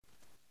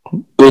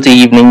Good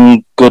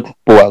evening, good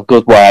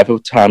whatever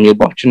time you're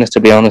watching it, to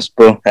be honest.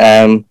 But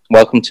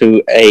welcome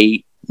to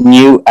a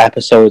new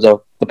episode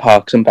of the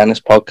Parks and Bennis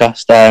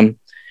podcast.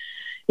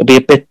 It'll be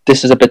a bit.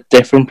 This is a bit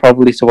different,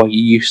 probably, to what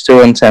you're used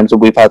to in terms of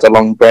we've had a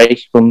long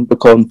break from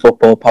recording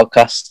football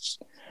podcasts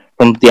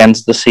from the end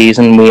of the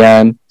season. We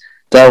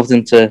delved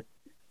into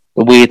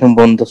the weird and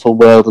wonderful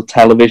world of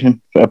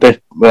television for a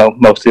bit. Well,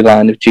 mostly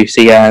Line of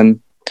Duty.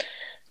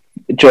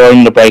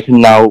 During the break,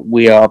 and now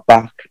we are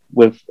back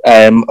with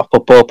a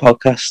football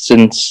podcast.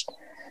 Since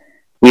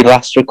we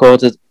last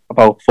recorded,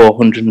 about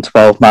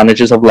 412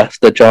 managers have left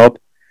the job.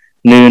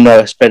 Nuno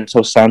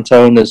Espirito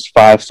Santo and his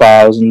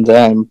 5,000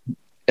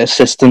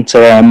 assistants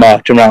are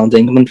marching around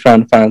England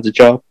trying to find a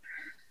job.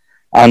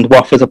 And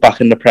Watford are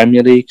back in the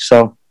Premier League.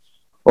 So,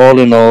 all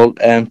in all,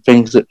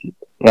 things that,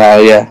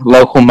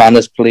 local man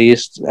is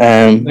pleased.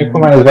 Local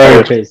man is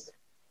very pleased.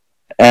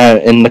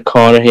 In the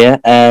corner here.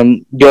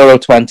 Euro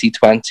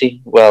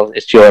 2020, well,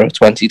 it's Euro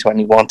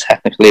 2021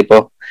 technically,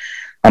 but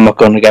I'm not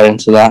going to get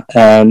into that.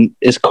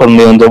 Is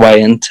currently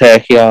underway, and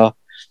Turkey are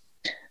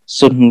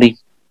suddenly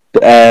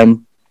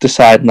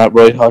deciding that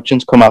Roy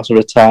Hodgson's come out of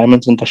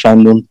retirement and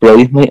defending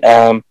brilliantly.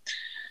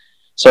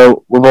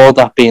 So with all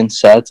that being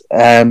said,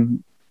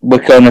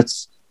 we're going to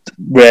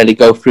really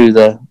go through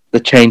the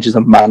changes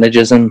of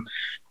managers and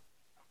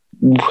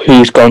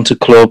who's gone to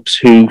clubs,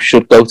 who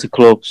should go to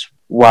clubs,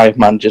 why have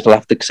managers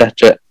left,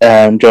 etc.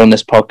 During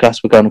this podcast,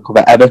 we're going to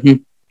cover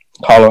Everton.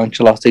 Carlo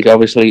Ancelotti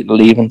obviously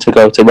leaving to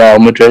go to Real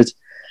Madrid,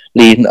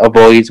 leading a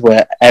void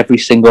where every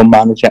single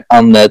manager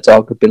and their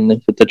dog have been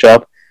linked with the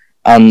job,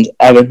 and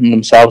Everton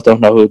themselves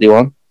don't know who they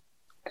want.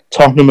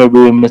 Tottenham are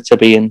rumoured to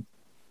be in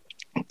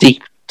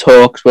deep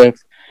talks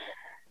with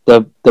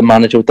the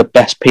manager with the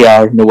best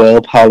PR in the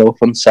world, Paulo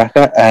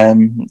Fonseca,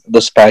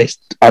 despite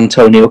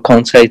Antonio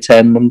Conte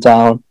turning them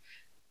down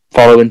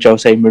following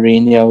Jose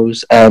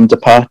Mourinho's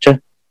departure.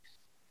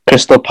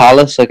 Crystal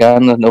Palace,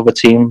 again, another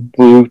team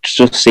who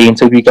just seem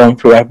to be going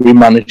through every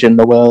manager in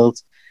the world,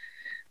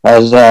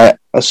 as are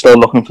still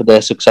looking for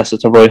their successor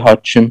to Roy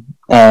Hodgson.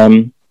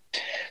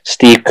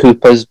 Steve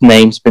Cooper's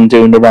name's been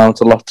doing the rounds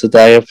a lot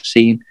today. I've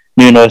seen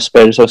Nuno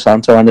Espirito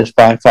Santo and his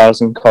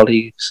 5,000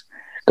 colleagues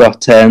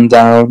got turned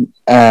down.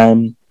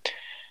 Sean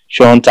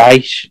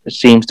Dyche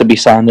seems to be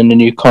signing a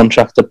new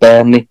contract at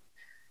Burnley,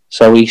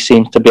 so he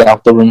seems to be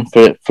out the run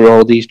for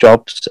all these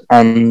jobs.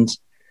 And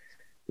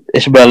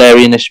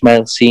Valerian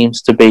Ismail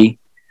seems to be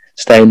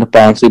staying at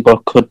Barnsley,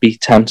 but could be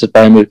tempted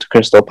by a move to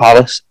Crystal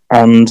Palace.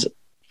 And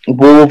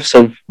Wolves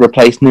have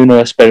replaced Nuno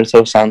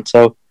Espirito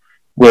Santo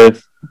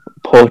with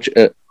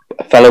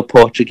fellow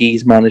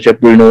Portuguese manager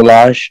Bruno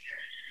Lage,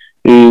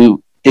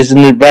 who is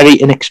a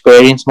very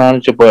inexperienced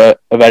manager, but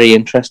a very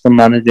interesting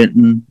manager.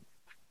 And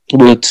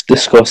we'll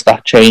discuss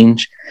that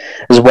change,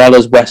 as well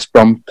as West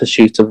Brom's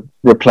pursuit of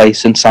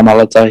replacing Sam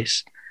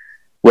Allardyce,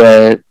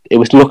 where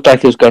looked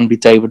like it was going to be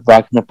David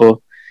Wagner, but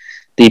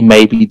they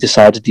maybe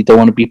decided they don't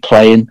want to be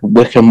playing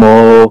Wickham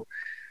or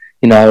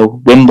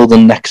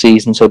Wimbledon next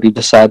season, so they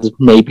decided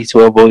maybe to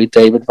avoid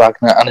David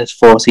Wagner and his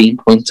 14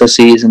 points a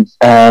season.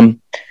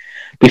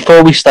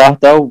 Before we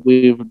start, though,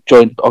 we're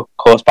joined, of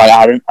course, by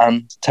Aaron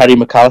and Terry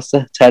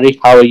McAllister. Terry,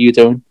 how are you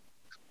doing?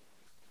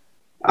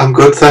 I'm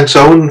good, thanks,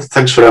 Owen.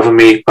 Thanks for having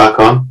me back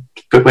on.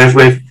 But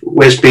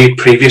where's the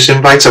previous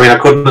invites? I mean, I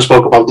couldn't have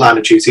spoke about Line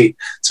of Duty,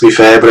 to be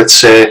fair, but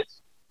it's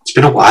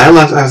been a while.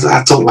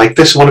 I don't like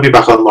this. I want to be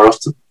back on more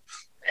often.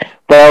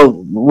 Well,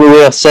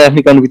 we're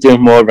certainly going to be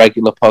doing more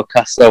regular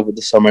podcasts over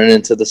the summer and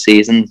into the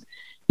season.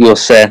 You'll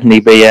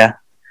certainly be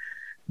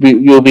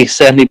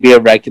certainly be a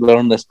regular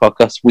on this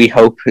podcast. We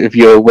hope, if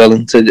you're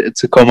willing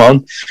to come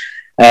on.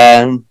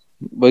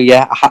 Well,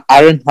 yeah,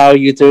 Aaron, how are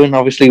you doing?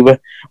 Obviously, we're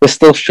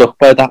still shocked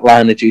by that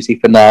Line of Duty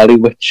finale,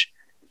 which,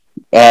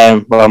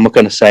 I'm not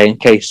going to say in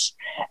case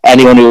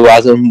anyone who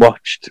hasn't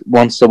watched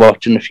wants to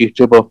watch in the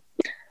future, but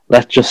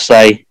let's just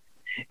say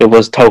it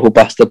was total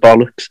bastard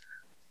bollocks.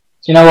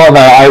 Do you know what, though?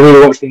 I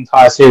really watched the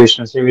entire series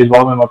from series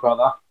 1 with my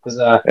brother, because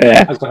I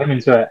got him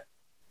into it.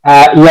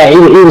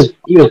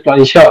 He was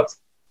bloody shocked.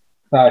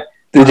 So,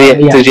 did you?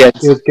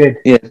 He was good.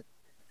 Yeah.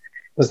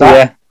 Was that?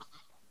 Yeah.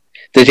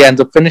 Did you end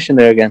up finishing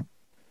there again?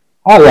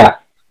 Oh, yeah.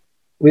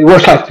 We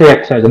watched like 3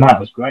 episodes a night. It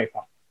was great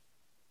fun.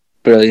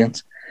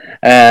 Brilliant.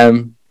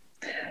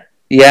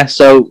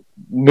 So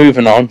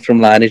moving on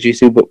from Line of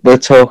Duty, we're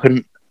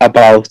talking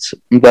about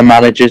the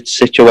manager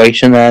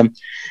situation.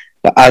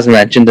 As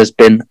mentioned, there's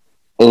been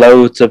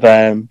loads of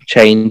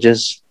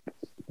changes.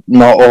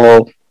 Not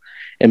all,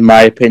 in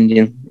my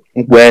opinion,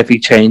 worthy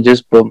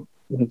changes, but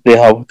they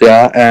are what they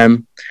are.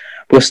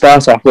 We'll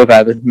start off with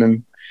Everton,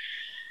 and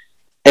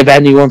if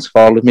anyone's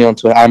followed me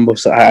onto it,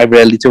 I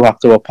really do have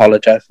to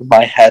apologise for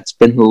my head's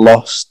been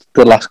lost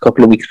the last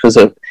couple of weeks because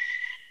of.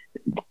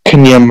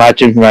 Can you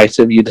imagine, right,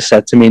 if you'd have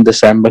said to me in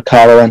December,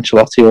 Carlo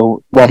Ancelotti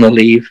will want to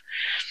leave,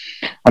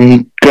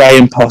 and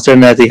Graham Potter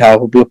and Eddie Howe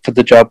will be up for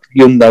the job,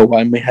 you'll know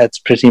why my head's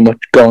pretty much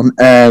gone.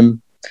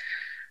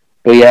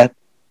 But yeah,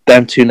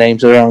 them two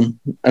names are on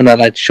an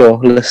alleged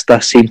shortlist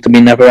that seems to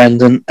be never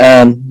ending.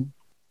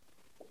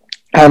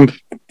 I'm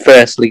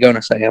firstly going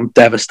to say I'm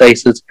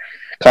devastated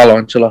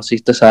Carlo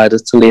Ancelotti's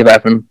decided to leave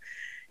Everton.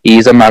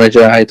 He's a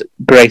manager I had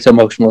great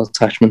emotional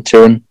attachment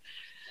to, and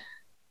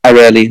I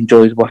really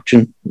enjoyed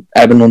watching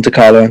Everton under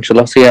Carlo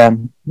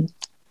Ancelotti.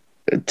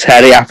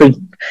 Terry, I think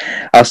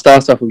I'll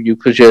start off with you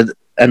because you're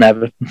an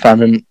Everton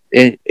fan,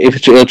 and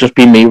it'll just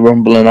be me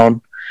rumbling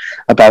on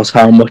about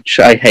how much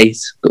I hate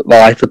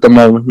life at the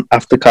moment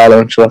after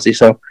Carlo Ancelotti.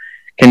 So,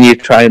 can you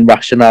try and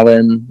rationale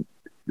and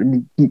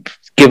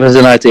give us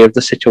an idea of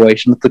the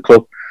situation at the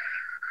club?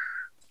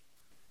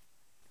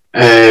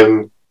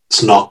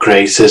 It's not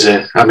great, is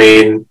it? I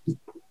mean,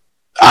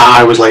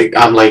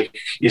 I'm like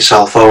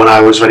yourself, Owen.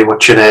 I was very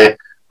much an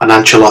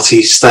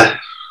Ancelotista.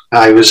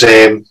 I was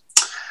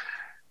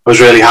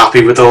really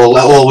happy with all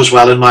was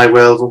well in my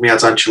world when we had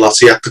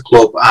Ancelotti at the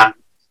club, and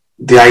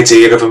the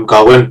idea of him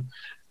going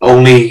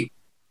only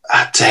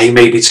a day,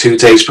 maybe 2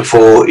 days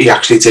before he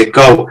actually did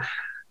go.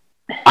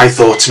 I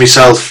thought to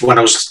myself when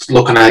I was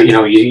looking at,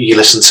 you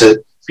listen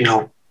to,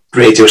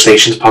 radio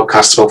stations,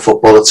 podcasts about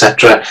football,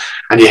 etc.,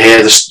 and you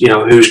hear this,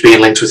 who's being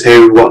linked with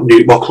who,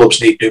 what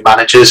clubs need new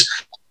managers.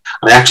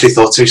 And I actually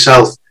thought to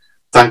myself,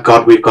 thank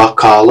God we've got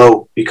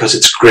Carlo, because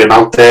it's grim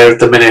out there at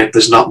the minute.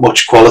 There's not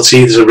much quality.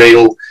 There's a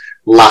real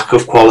lack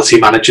of quality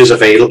managers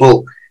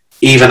available.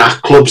 Even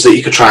at clubs that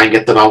you could try and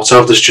get them out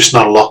of, there's just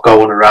not a lot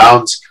going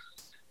around.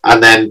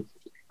 And then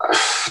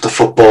the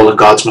footballing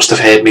gods must have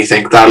heard me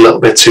think that a little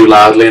bit too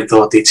loudly and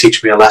thought they'd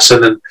teach me a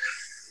lesson. And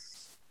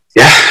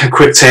yeah, a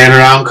quick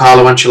turnaround.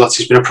 Carlo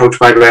Ancelotti's been approached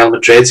by Real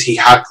Madrid. He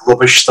had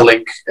rubbished the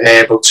link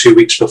about 2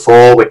 weeks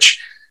before, which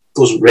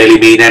doesn't really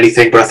mean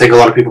anything, but I think a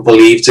lot of people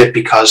believed it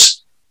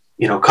because,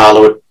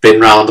 Carlo had been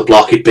round the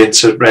block. He'd been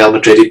to Real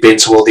Madrid. He'd been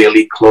to all the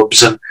elite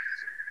clubs. And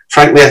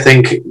frankly, I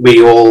think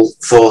we all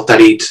thought that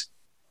he'd,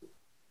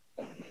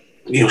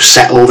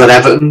 settled at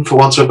Everton, for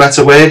want of a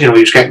better word. He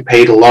was getting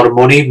paid a lot of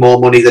money, more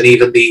money than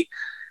even the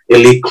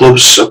elite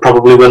clubs are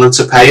probably willing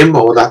to pay him,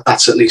 or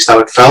that's at least how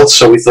it felt.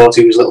 So we thought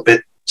he was a little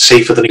bit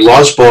safer than he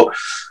was, but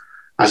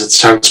as it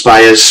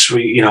transpires,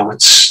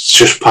 it's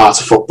just part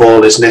of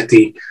football, isn't it?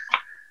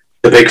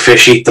 The big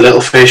fish eat the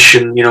little fish,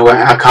 and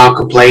I can't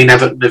complain.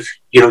 Everton have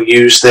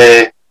used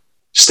their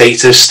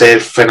status, their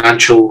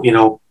financial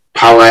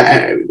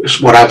power,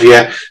 what have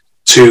you,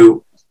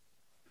 to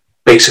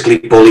basically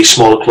bully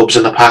smaller clubs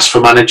in the past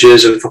for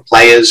managers and for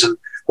players and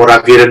what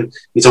have you. And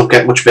you don't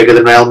get much bigger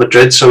than Real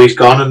Madrid, so he's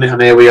gone,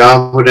 and here we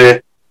are.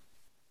 We're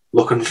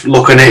looking at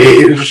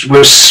it.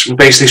 We're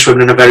basically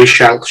swimming in a very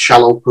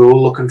shallow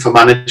pool, looking for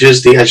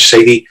managers. As you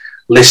say, the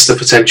list of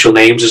potential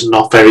names is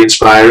not very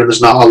inspiring.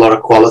 There's not a lot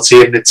of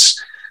quality, and it's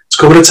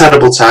come at a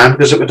terrible time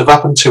because it would have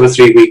happened 2 or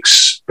 3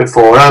 weeks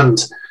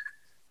beforehand.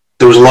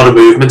 There was a lot of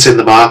movement in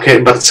the market,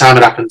 and by the time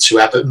it happened to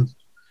Everton,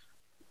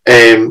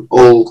 a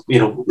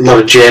lot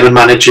of German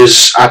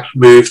managers had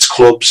moved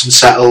clubs and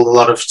settled. A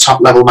lot of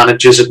top level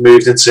managers had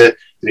moved into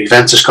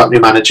Juventus, got new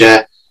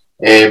manager,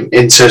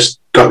 Inter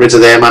got rid of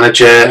their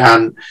manager,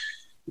 and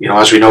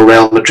as we know,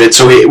 Real Madrid.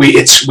 So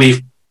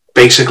we've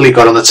basically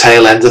got on the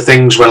tail end of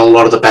things when a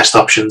lot of the best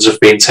options have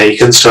been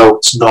taken. So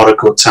it's not a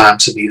good time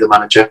to be the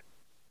manager.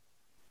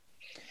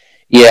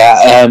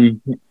 Yeah,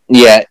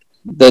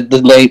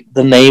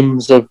 the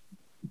names of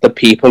the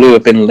people who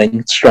have been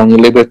linked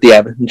strongly with the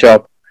Everton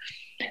job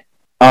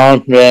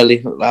aren't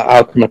really,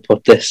 how can I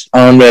put this,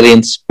 aren't really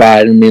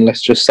inspiring me,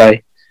 let's just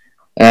say.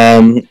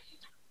 There's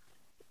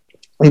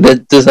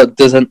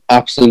an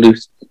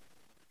absolute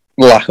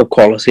lack of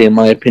quality, in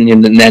my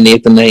opinion, in any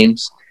of the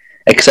names,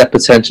 except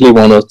potentially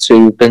 1 or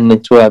 2 been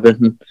linked to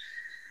Everton.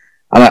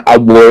 And I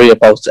worry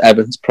about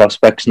Everton's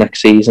prospects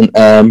next season.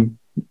 Aaron,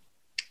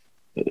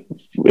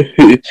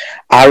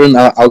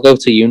 I'll go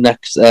to you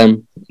next.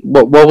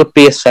 What would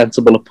be a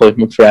sensible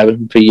appointment for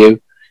Everton for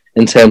you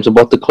in terms of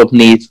what the club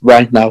needs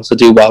right now to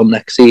do well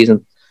next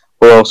season,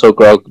 but also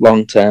grow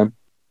long term?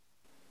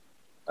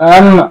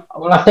 Well,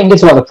 I think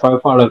it's about the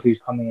profile of who's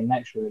coming in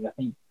next. Really, I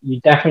think you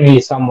definitely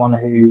need someone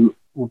who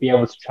will be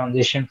able to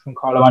transition from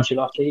Carlo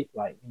Ancelotti.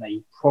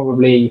 You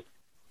probably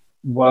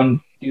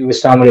won't do with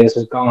somebody that's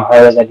as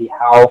gung-ho as Eddie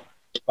Howe,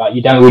 but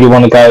you don't really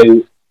want to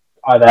go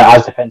either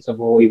as defensive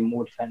or even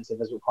more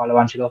defensive as what Carlo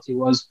Ancelotti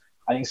was.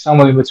 I think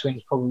somewhere in between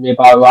is probably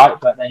about right,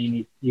 but then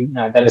you need,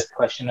 that is the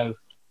question of,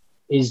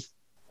 is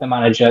the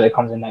manager that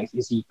comes in next,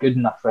 is he good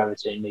enough for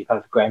Everton? You've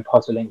had the Graham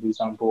Potter link, for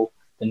example,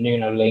 the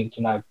Nuno link,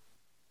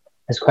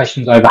 there's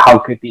questions over how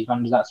good these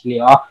managers actually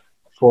are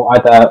for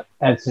either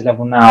Everton's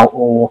level now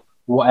or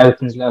what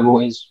Everton's level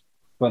is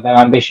for their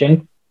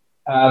ambition.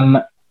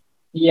 I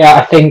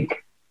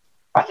think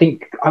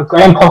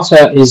Graham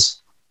Potter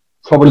is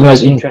probably the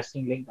most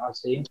interesting link I've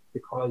seen,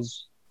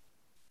 because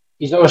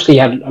he's obviously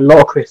had a lot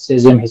of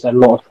criticism, he's had a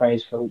lot of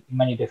praise for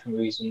many different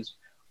reasons.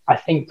 I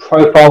think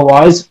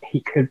profile-wise, he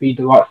could be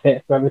the right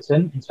fit for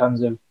Everton in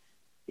terms of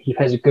he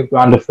plays a good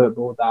brand of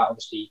football that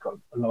obviously you've got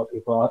a lot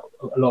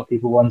of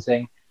people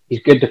wanting.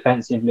 He's good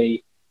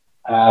defensively.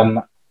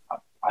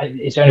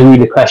 It's only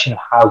really a question of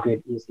how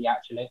good is he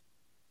actually.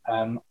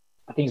 I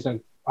think he's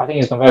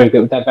done very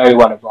good. They're very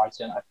well at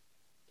Brighton.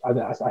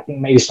 I think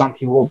maybe some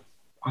people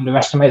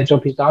underestimate the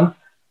job he's done.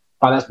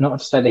 but that's not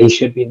to say that he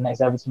should be the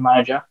next Everton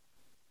manager.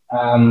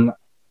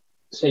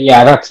 So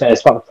yeah, like I said, it's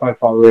about the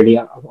profile really.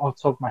 Off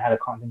the top of my head, I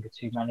can't think of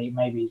too many.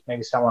 Maybe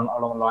someone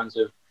along the lines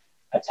of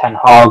a Ten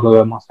Hag or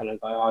a Marcelo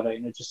Gallardo.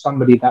 Just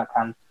somebody that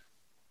can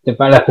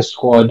develop a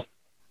squad,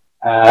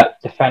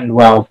 defend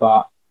well,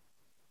 but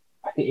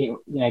I think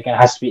again, it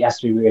has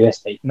to be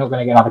realistic. You're not going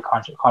to get another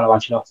Carlo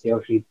Ancelotti.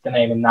 Obviously, the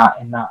name in that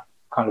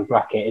kind of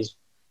bracket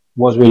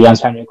was really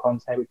Antonio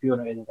Conte, which we all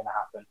know isn't going to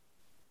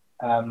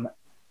happen.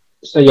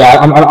 So yeah,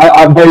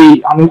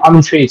 I'm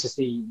intrigued to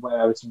see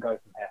where Everton go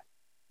from here.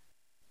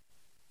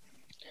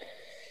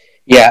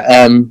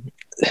 Yeah,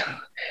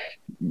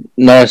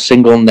 not a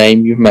single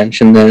name you've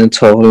mentioned there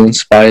at all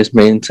inspires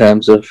me in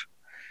terms of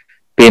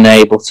being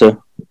able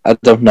to, I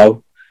don't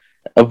know,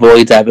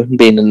 avoid Everton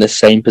being in the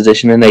same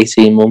position in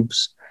 18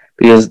 months,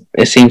 because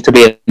it seems to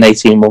be an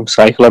 18-month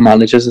cycle of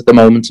managers at the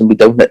moment and we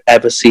don't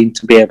ever seem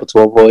to be able to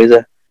avoid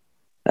it.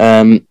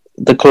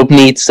 The club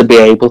needs to be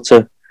able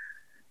to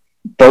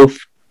both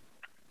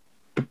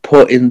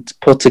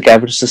put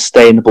together a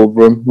sustainable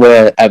run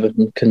where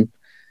Everton can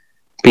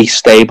be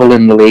stable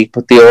in the league,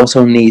 but they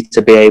also need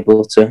to be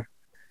able to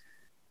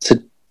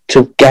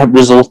get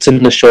results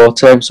in the short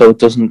term, so it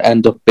doesn't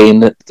end up being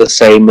the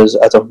same as,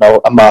 I don't know,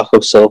 a Marco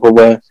Silva,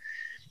 where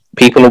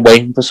people are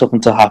waiting for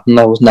something to happen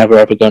that was never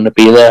ever going to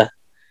be there.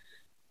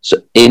 So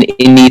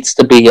it needs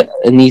to be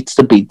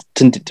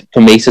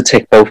for me to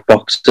tick both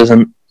boxes,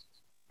 and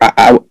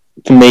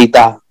for me,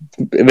 that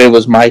if it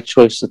was my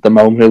choice at the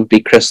moment, it would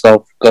be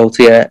Christophe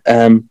Gaultier,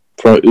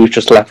 who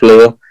just left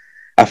Lille.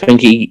 I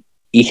think he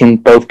can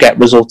both get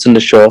results in the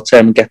short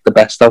term and get the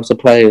best out of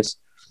players,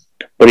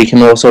 but he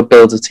can also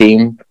build a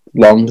team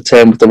long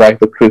term with the right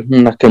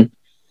recruitment that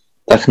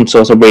can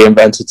sort of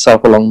reinvent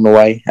itself along the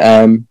way.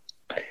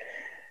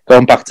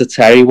 Going back to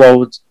Terry,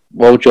 what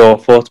would your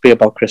thoughts be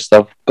about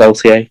Christophe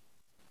Gaultier?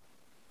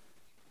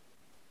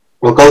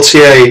 Well,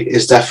 Gaultier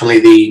is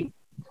definitely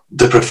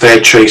the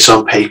preferred choice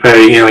on paper.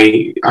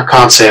 I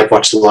can't say I've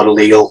watched a lot of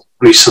Lille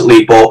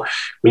recently, but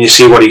when you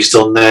see what he's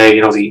done there,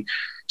 he's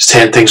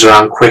turned things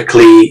around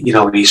quickly.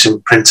 He's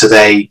imprinted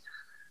a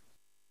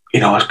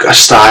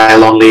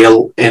style on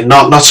Lille, and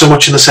not so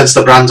much in the sense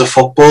the brand of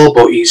football,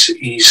 but he's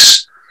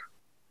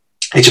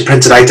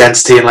imprinted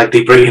identity, and like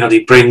they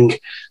bring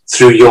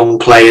through young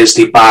players,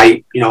 they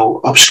buy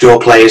obscure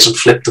players and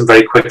flip them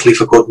very quickly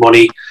for good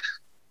money,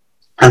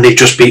 and they've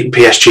just beaten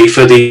PSG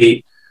for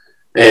the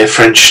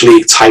French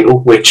league title,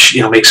 which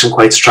makes them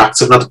quite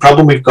attractive. Now the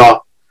problem we've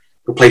got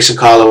replacing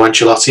Carlo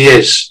Ancelotti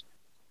is,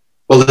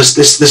 well,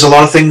 there's a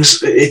lot of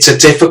things. It's a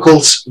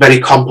difficult, very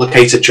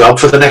complicated job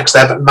for the next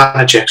Everton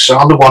manager. So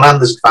on the one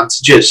hand, there's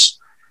advantages,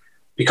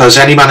 because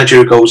any manager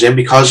who goes in,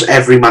 because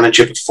every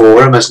manager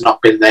before him has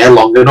not been there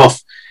long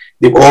enough,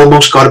 they've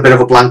almost got a bit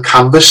of a blank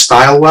canvas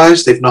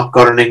style-wise. They've not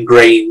got an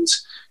ingrained,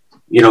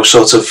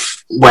 sort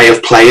of way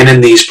of playing in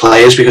these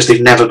players, because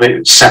they've never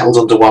been settled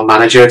under one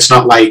manager. It's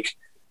not like,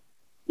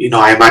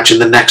 I imagine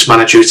the next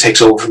manager who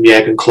takes over from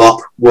Jurgen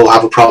Klopp will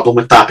have a problem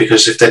with that,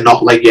 because if they're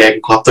not like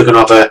Jurgen Klopp, they're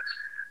going to have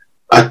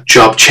a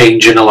job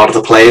changing a lot of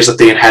the players that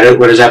they inherit,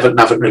 whereas Everton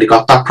haven't really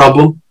got that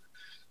problem.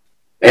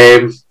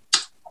 But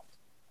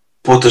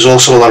there's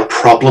also a lot of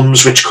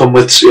problems which come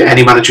with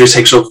any manager who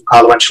takes over from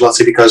Carlo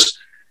Ancelotti, because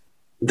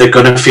they're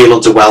going to feel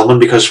underwhelming,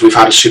 because we've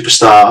had a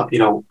superstar,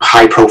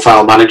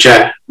 high-profile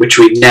manager, which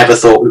we never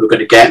thought we were going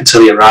to get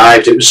until he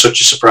arrived. It was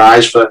such a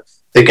surprise for, I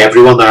think,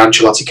 everyone that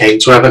Ancelotti came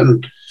to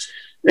Everton.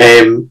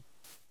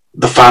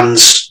 The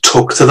fans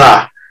took to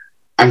that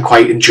and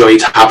quite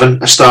enjoyed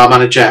having a star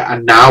manager,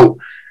 and now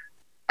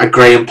a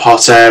Graham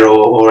Potter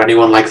or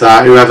anyone like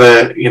that,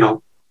 whoever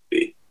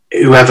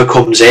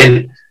comes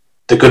in,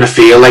 they're going to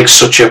feel like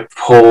such a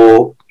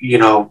poor,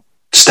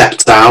 step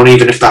down,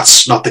 even if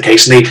that's not the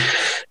case, and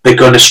they're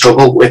going to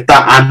struggle with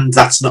that. And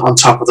that's not on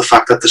top of the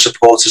fact that the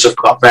supporters have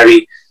got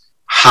very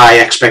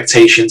high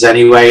expectations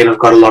anyway, and have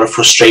got a lot of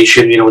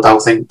frustration, with how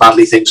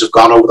badly things have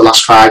gone over the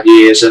last 5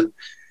 years. And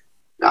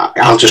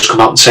I'll just come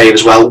out and say it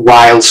as well,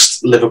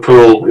 whilst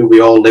Liverpool, who we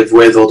all live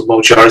with, or the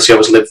majority of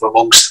us live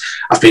amongst,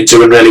 have been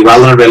doing really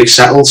well and are really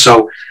settled.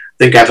 So I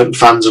think Everton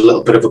fans are a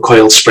little bit of a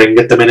coiled spring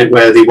at the minute,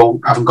 where they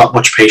haven't got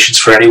much patience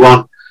for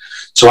anyone.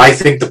 So I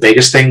think the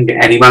biggest thing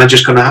any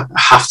manager's going to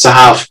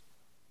have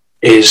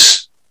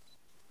is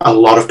a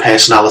lot of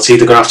personality.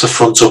 They're going to have to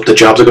front up the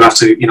job. They're going to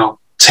have to,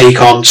 take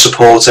on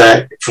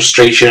supporter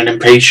frustration and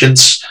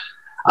impatience,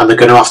 and they're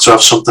going to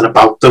have something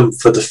about them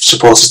for the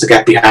supporters to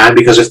get behind.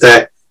 Because if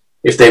they're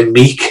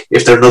meek,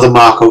 if they're another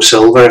Marco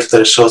Silva, if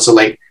they're sort of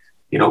like,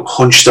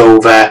 hunched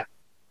over,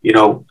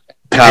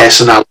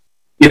 personality,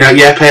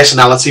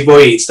 personality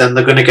voids, then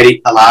they're going to get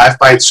eaten alive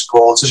by the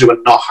supporters who are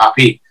not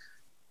happy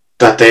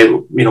that their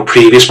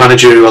previous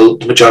manager, who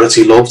the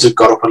majority loved, had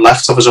got up and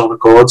left of his own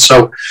accord.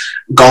 So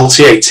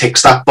Gaultier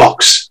ticks that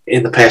box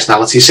in the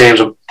personality terms,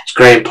 and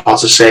Graham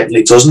Potter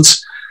certainly doesn't.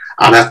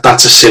 And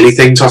that's a silly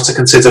thing to have to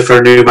consider for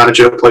a new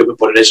manager appointment,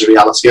 but it is a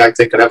reality, I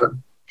think, at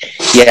Everton.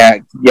 Yeah,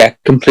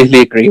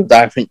 completely agree with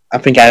that. I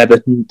think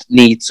Everton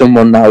needs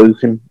someone now who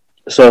can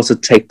sort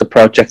of take the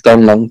project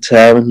on long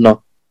term and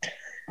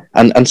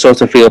and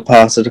sort of feel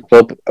part of the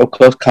club. Of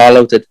course,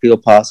 Carlo did feel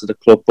part of the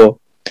club, but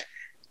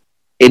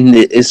in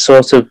his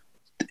sort of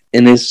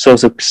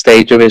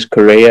stage of his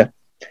career,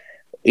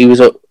 he was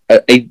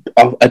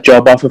a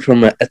job offer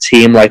from a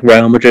team like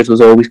Real Madrid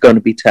was always going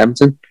to be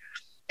tempting.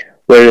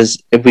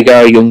 Whereas if we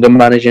got a younger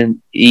manager,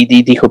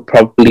 he could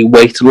probably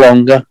wait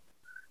longer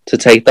to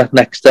take that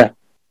next step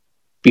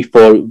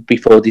before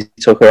they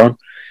took her on.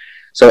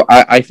 So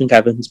I think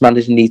Everton's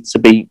manager needs to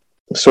be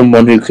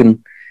someone who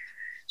can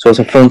sort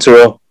of front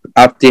her up,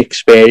 have the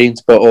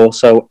experience, but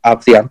also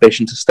have the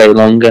ambition to stay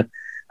longer.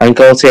 And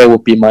Gaultier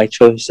would be my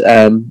choice.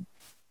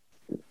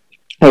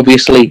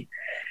 Obviously,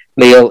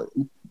 Lille,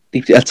 they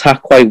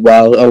attack quite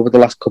well over the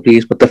last couple of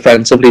years, but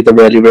defensively they're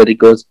really, really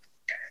good.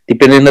 They've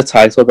been in the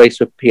title race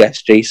with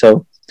PSG,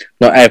 so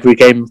not every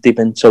game they've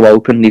been so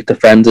open. They've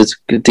defended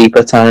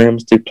deeper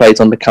times. They've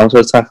played on the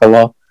counter-attack a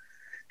lot.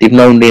 They've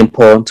known the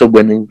importance of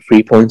winning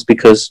 3 points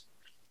because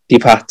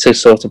they've had to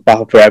sort of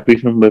battle for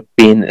everything with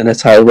being in a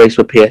title race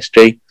with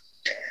PSG.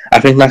 I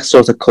think that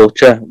sort of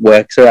culture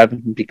works at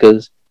Everton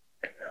because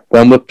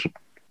when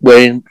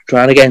we're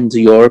trying to get into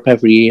Europe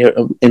every year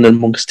in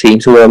amongst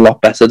teams who are a lot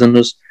better than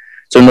us.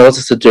 So in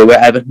order to do it,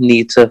 Everton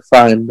need to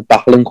find the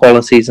battling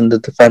qualities and the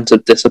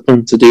defensive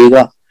discipline to do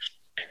that.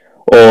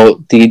 Or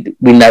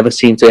we never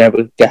seem to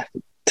ever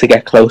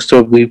get close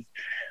to it.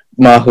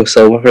 Marco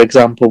Silva, for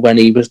example, when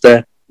he was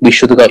there, we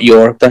should have got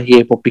Europe that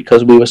year, but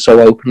because we were so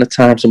open at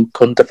times and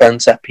couldn't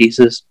defend set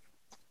pieces,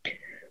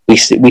 we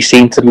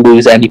seemed to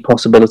lose any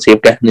possibility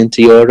of getting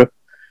into Europe.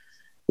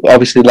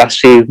 Obviously,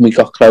 last year we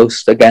got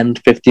close again,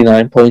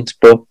 59 points,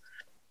 but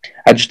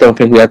I just don't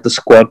think we had the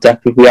squad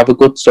depth. If we have a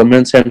good summer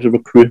in terms of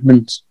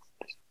recruitment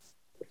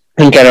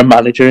and get a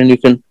manager and you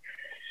can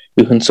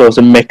sort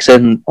of mix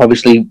in,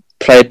 obviously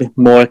play a bit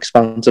more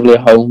expansively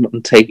at home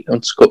and take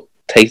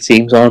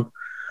teams on,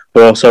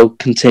 but also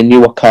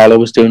continue what Carlo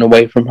was doing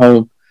away from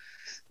home,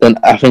 then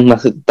I think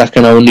that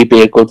can only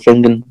be a good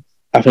thing. And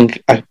I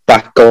think I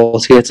back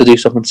goals here to do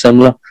something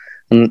similar.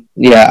 And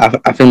yeah,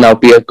 I think that'll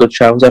be a good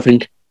challenge. I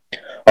think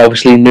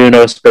obviously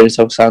Nuno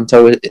Espirito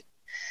Santo, it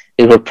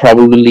would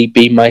probably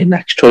be my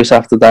next choice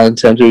after that in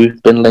terms of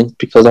who's been linked,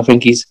 because I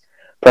think he's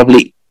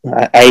probably,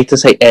 I hate to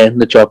say earned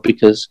the job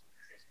because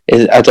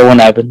I don't want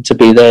Evan to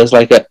be there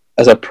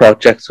as a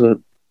project.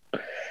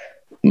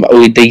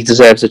 He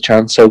deserves a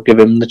chance, so give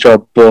him the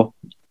job. But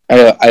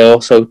I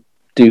also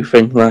do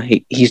think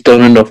that he's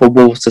done enough of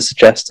Wolves to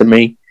suggest to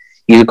me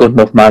he's a good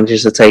enough manager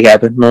to take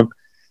Everton on.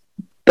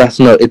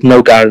 It's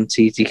no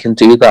guarantees he can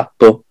do that,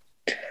 but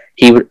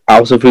he would,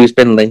 out of who's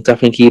been linked, I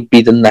think he'd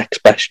be the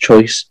next best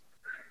choice.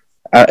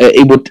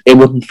 It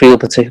wouldn't feel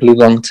particularly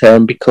long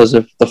term because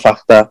of the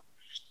fact that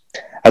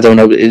I don't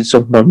know, it's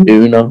something on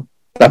Nuno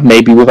that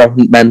maybe without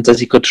Mendes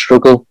he could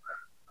struggle,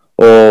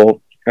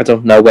 or I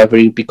don't know whether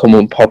he'd become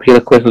unpopular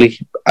quickly.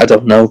 I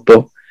don't know,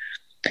 but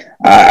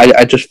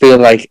I just feel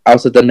like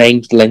out of the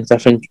names linked, I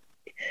think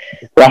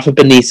Rafa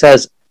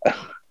Benitez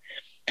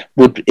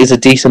is a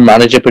decent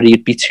manager, but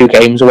he'd be 2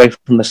 games away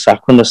from the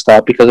sack from the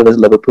start because of his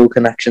Liverpool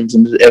connections.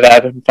 And if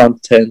Everton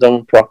found turned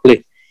on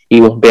properly, he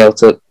wouldn't be able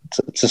to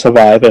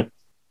survive it.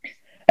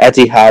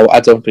 Eddie Howe, I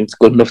don't think is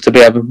good enough to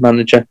be Everton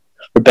manager.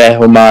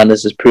 Roberto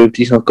Martinez has proved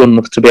he's not good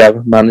enough to be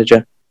Everton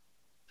manager.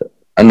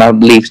 And that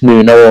leaves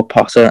Nuno or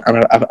Potter,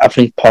 and I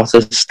think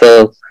Potter's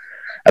still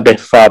a bit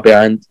far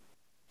behind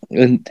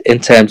in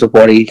terms of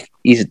what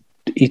he's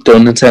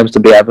done in terms to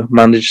be Everton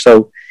manager.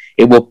 So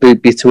it would be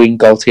between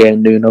Gaultier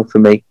and Nuno for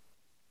me.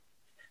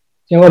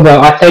 You know what,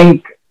 though? I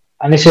think,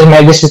 and this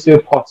is to do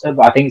with Potter,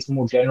 but I think it's a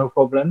more general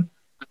problem,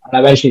 and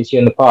I mentioned it to you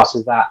in the past,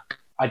 is that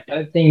I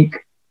don't think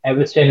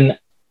Everton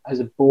as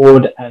a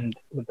board and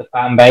with the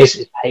fan base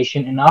is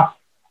patient enough,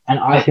 and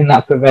I think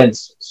that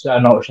prevents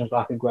certain options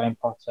like a Graham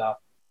Potter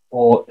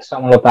or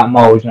someone of that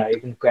mould. You know,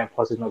 even if Graham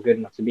Potter's not good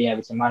enough to be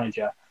Everton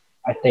manager,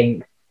 I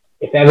think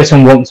if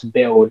Everton want to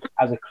build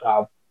as a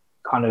club,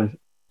 kind of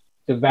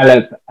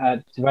develop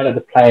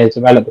the players,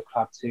 develop the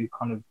club to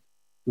kind of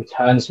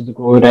return to the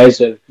glory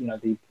days of, you know,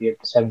 the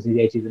 70s,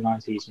 80s, and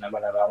 90s, you know,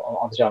 whatever.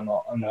 Obviously, I'm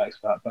no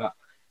expert, but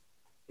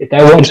if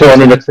they want to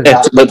return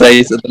to the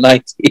days of the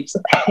 90s,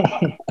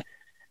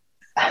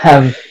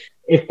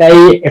 if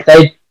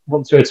they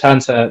want to return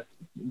to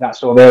that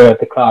sort of era of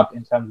the club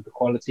in terms of the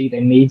quality, they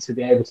need to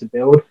be able to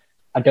build.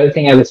 I don't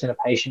think Everton are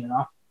patient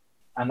enough,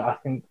 and I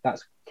think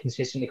that's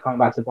consistently coming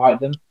back to bite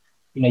them.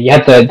 You know, you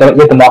had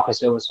the Marco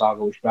Silva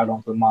saga, which dragged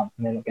on for a month,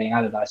 and then not getting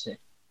Allardyce.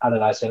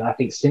 And I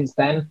think since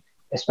then,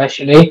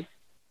 especially,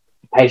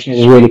 patience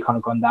has really kind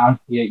of gone down.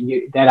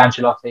 Dead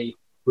Ancelotti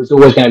was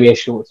always going to be a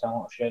short-term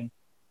option.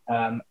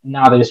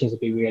 Now they just need to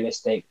be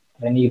realistic.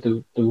 They need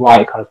the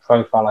right kind of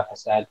profile, like I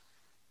said.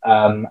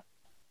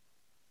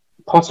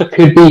 Potter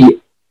could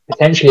be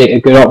potentially a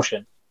good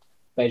option,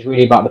 but it's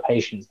really about the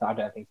patience that I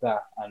don't think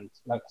there. And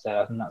like I said,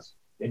 I think that's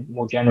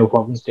more general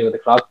problems to do with the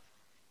club.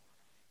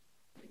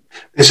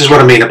 This is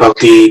what I mean about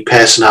the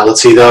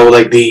personality, though.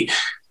 Like, the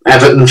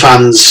Everton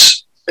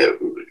fans,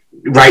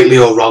 rightly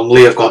or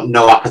wrongly, have got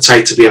no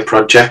appetite to be a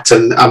project,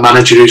 and a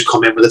manager who's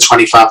come in with a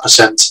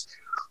 25%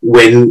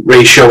 win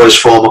ratio at his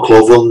former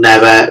club will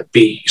never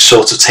be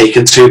sort of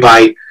taken to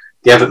by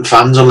the Everton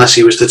fans unless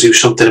he was to do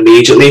something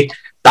immediately.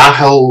 That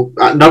whole,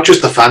 not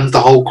just the fans,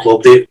 the whole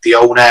club, the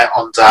owner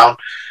on down,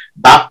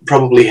 that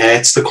probably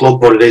hurts the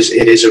club, but it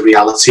is a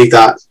reality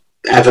that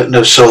Everton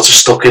are sort of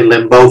stuck in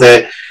limbo.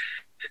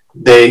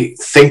 They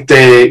think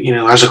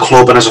as a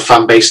club and as a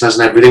fan base and as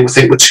an everything, we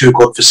think we're too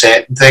good for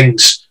certain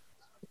things,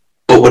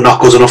 but we're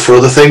not good enough for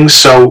other things.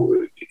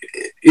 So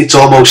it's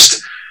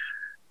almost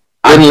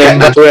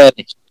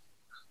really.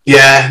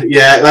 Yeah,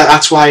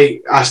 that's why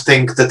I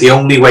think that the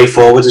only way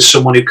forward is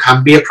someone who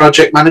can be a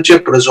project manager,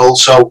 but has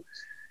also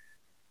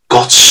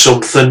got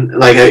something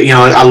like a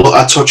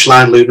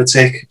touchline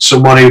lunatic,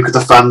 someone who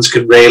the fans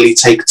can really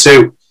take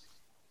to,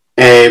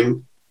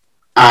 and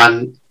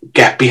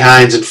get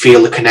behind and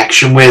feel the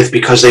connection with,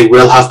 because they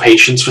will have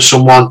patience for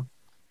someone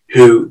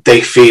who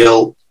they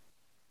feel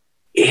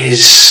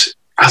is,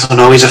 I don't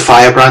know, is a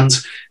firebrand.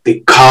 They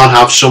can't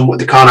have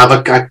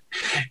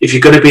if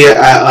you're going to be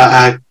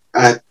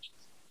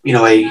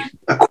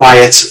a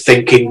quiet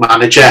thinking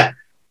manager,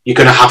 you're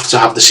going to have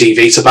the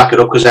CV to back it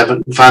up, because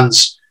Everton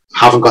fans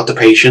haven't got the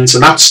patience,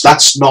 and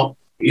that's not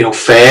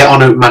fair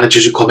on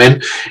managers who come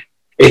in.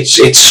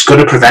 It's going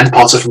to prevent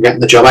Potter from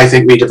getting the job. I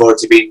think we'd have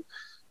already been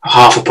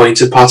half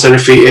appointed Potter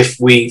if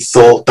we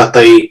thought that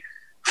the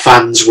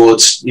fans would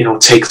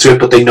take to it,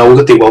 but they know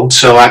that they won't.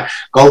 So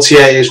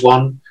Gaultier is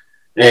one.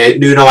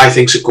 Nuno, I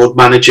think, is a good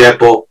manager,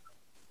 but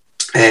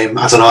I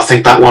don't know. I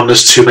think that one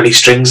has too many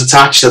strings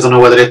attached. I don't know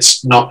whether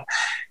it's not.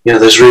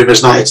 There's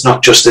rumours it's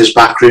not just his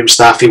backroom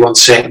staff. He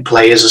wants certain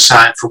players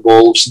assigned from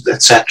Wolves,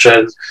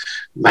 etc.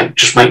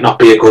 Might not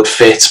be a good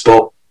fit,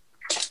 but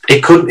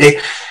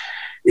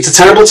it's a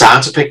terrible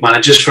time to pick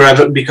managers for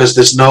Everton, because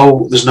there's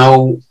no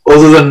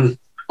other than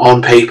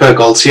on paper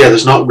Gaultier,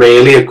 there's not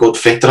really a good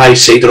fit that I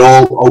see. They're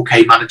all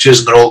okay managers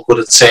and they're all good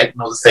at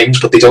certain other things,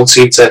 but they don't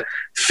seem to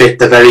fit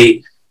the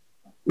very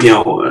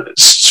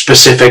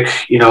specific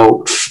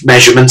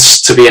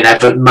measurements to be an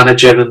Everton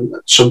manager, and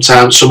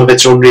sometimes some of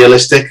it's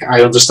unrealistic,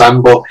 I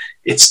understand, but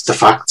it's the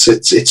facts.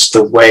 It's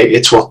the way,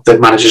 it's what the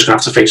manager's going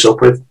to have to face up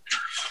with.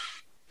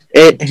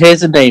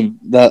 Here's a name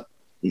that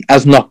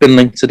has not been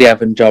linked to the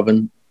Everton job,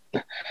 and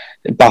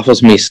it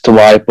baffles me as to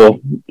why, but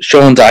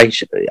Sean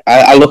Dyche,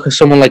 I look at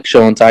someone like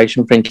Sean Dyche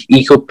and think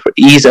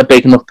he's a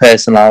big enough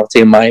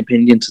personality, in my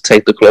opinion, to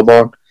take the club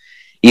on.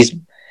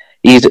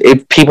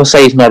 If people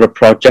say he's not a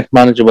project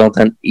manager, well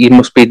then he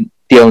must be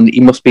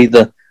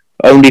the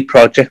only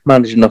project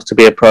manager not to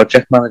be a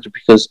project manager,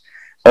 because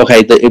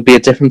it'd be a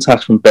different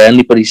task from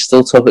Burnley, but he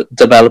still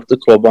developed the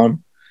club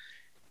on,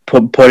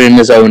 put in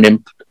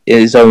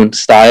his own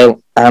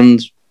style,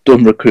 and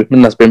done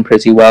recruitment that's been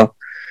pretty well,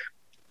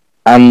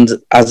 and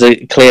as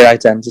a clear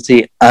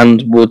identity,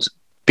 and would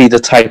be the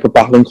type of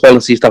battling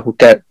qualities that would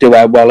do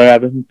well at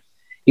Everton.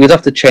 He would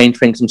have to change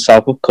things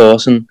himself, of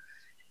course, and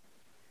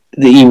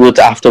he would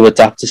have to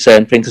adapt to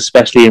certain things,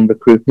 especially in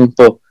recruitment.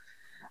 But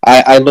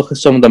I look at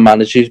some of the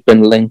managers who's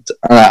been linked,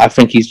 and I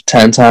think he's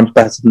 10 times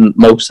better than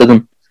most of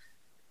them.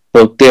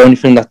 But the only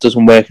thing that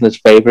doesn't work in his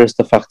favour is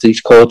the fact that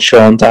he's called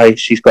Sean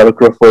Dyche. He's got a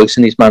gruff voice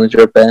and he's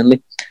manager of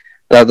Burnley.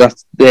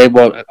 That's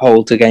what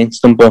holds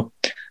against him. But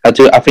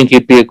I think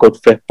he'd be a good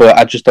fit, but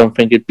I just don't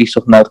think it'd be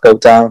something that'd go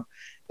down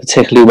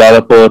particularly well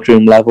at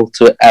boardroom level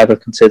to ever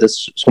consider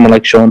someone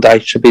like Sean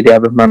Dyche should be the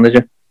Everton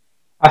manager.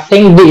 I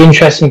think the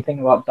interesting thing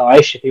about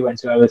Dyche, if he went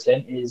to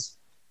Everton, is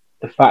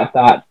the fact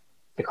that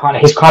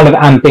his kind of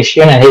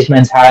ambition and his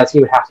mentality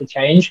would have to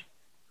change.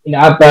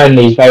 At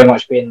Burnley, he's very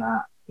much been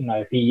that.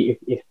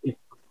 If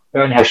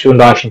Burnley have Sean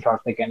Dyche in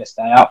charge, they're going to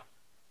stay up.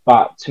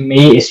 But to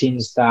me, it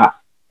seems that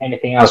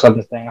anything else other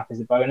than staying up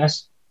is a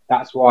bonus.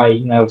 That's why,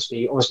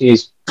 obviously,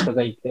 because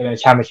they were in the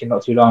Championship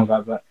not too long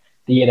ago, but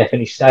the year they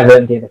finished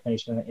 7th, the year they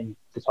finished in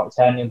the top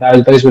 10,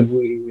 and those were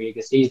really, really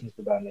good seasons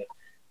for Burnley.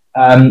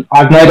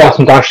 I've no doubt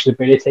on Dyche's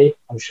ability.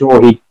 I'm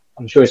sure he'd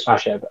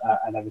smash it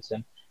at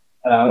Everton.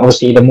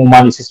 Obviously, the more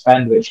money to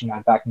spend, which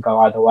that can go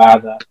either way.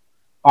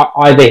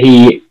 Either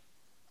he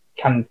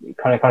can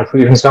kind of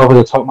prove himself as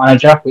a top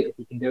manager if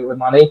he can do it with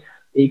money.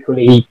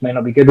 Equally, he may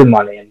not be good with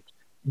money, and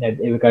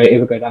it would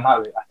go down that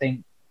route. I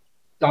think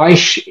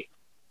Dyche,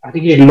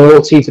 his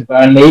loyalty to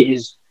Burnley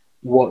is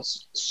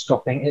what's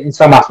stopping, in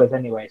some aspects,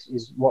 anyways,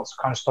 is what's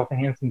kind of stopping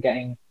him from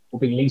getting or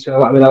being linked with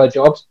other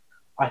jobs.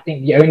 I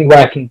think the only way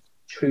I can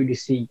truly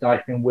see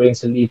Dyche being willing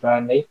to leave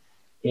Burnley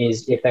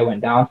is if they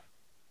went down.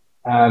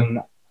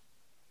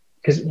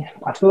 Because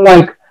I feel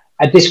like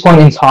at this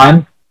point in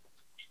time,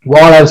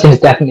 while Everton is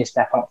definitely a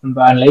step up from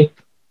Burnley,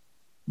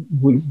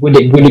 would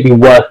it be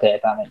worth it,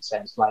 if that makes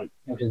sense? Like,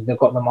 because they've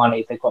got the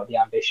money, they've got the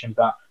ambition,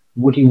 but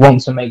would he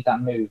want to make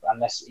that move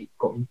unless it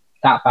got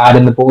that bad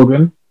in the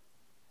boardroom?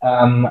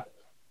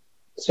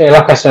 So,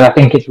 like I said, I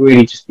think it's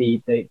really just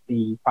the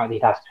fact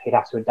that he'd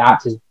have to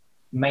adapt is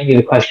mainly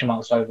the question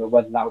marks over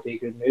whether that would be a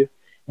good move.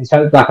 In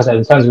terms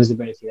of his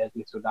ability, there's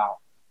little doubt.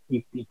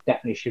 He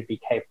definitely should be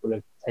capable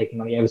of taking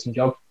on the Everton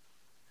job.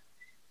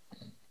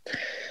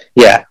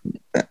 Yeah,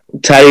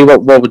 tell you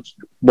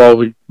what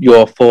would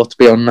your thoughts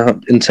be on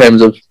that in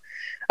terms of?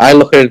 I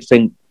look at it and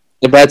think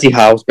if Eddie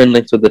Howe's been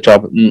linked with the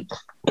job and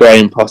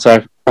Graham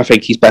Potter, I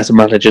think he's better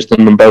managers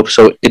than them both.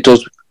 So it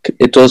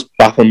does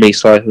baffle me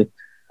slightly.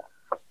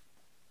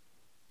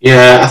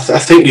 Yeah, I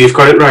think you've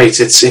got it right.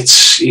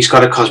 He's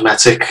got a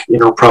cosmetic,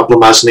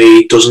 problem, hasn't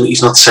he?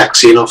 He's not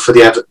sexy enough for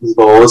the Everton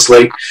boards.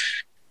 Like,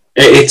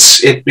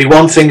 it'd be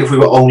one thing if we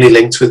were only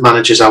linked with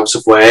managers out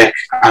of work,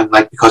 and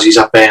like because he's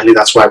at Burnley,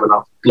 that's why we're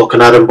not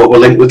looking at him. But we're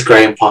linked with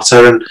Graham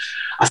Potter, and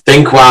I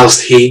think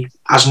whilst he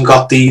hasn't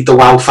got the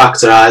wow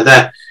factor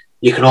either,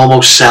 you can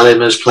almost sell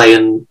him as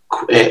playing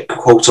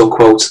quote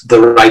unquote the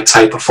right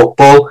type of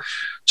football.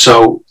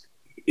 So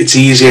it's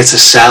easier to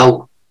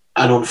sell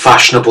an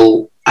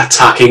unfashionable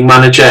attacking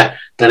manager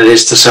than it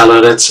is to sell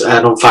it as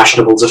an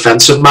unfashionable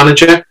defensive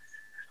manager.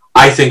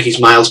 I think he's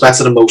miles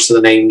better than most of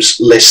the names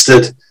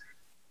listed,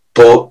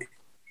 but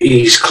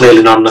he's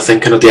clearly not on the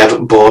thinking of the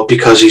Everton board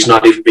because he's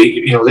not even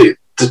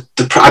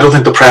I don't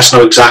think the press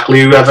know exactly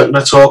who Everton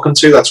are talking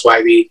to. That's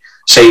why the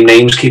same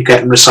names keep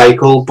getting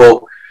recycled,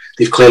 but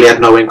they've clearly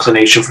had no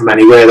inclination from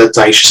anywhere that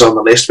Dyche is on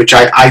the list, which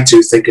I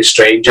do think is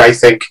strange. I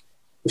think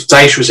if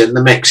Dyche was in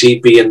the mix,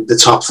 he'd be in the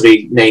top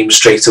 3 names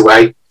straight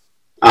away.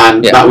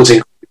 And that would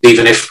include,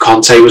 even if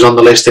Conte was on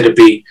the list, it'd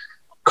be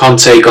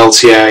Conte,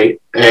 Gaultier,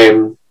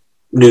 Nuno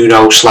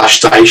 /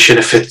 Dyche. And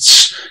if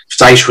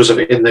Dyche was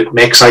in the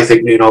mix, I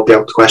think Nuno would be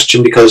out the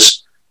question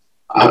because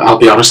I'll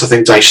be honest, I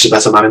think Dyche is a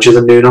better manager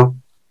than Nuno.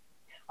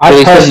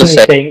 I personally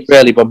think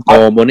really, but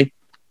more money.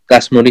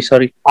 Less money,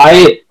 sorry.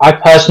 I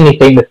personally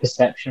think the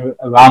perception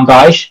around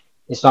Dyche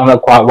is starting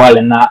up quite well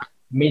in that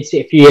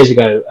a few years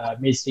ago,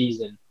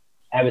 mid-season,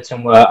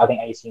 Everton were, I think,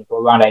 18th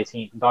or around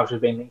 18th, and Dyche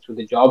was being linked with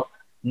the job.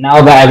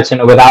 Now that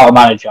Everton are without a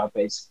manager,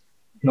 but it's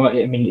not.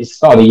 I mean, it's the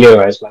start of the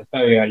Euros, like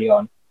very early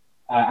on,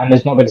 and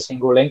there's not been a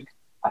single link.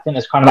 I think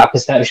there's kind of that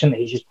perception that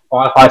he's just a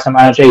firefighter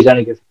manager. He's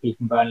only good for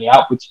keeping Burnley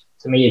up, which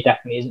to me it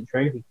definitely isn't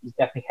true. He's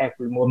definitely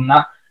capable of more than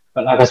that.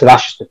 But like I said,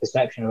 that's just the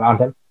perception around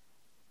him.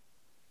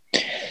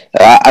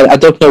 I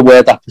don't know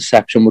where that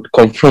perception would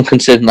come from,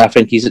 considering I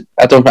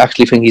don't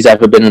actually think he's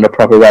ever been in a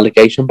proper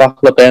relegation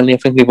battle at Burnley. I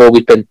think they've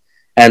always been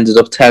ended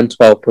up 10,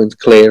 12 points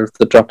clear of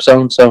the drop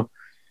zone. So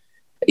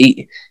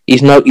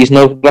he's no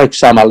like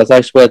Sam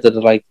Allardyce, where they're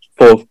like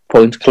 4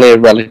 points clear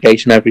of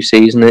relegation every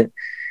season.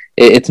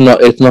 It's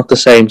not the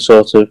same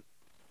sort of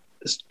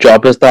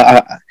job as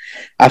that.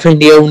 I think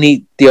the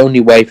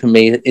only way for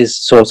me is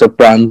sort of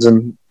brands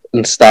and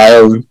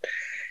style. And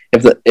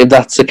if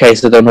that's the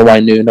case, I don't know why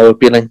Nuno would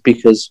be linked,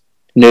 because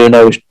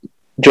Nuno is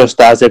just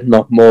as, if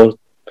not more,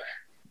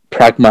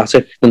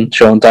 pragmatic than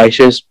Sean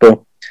Dyche is.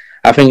 But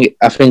I think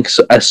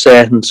a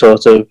certain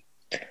sort of,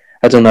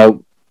 I don't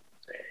know,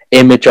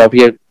 image of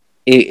you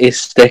it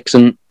sticks,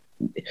 and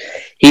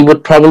he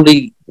would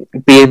probably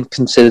be in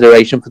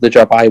consideration for the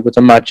job, I would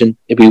imagine,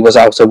 if he was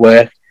out of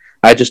work.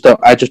 I just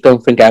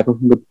don't think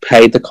Everton would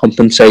pay the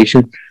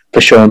compensation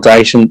for Sean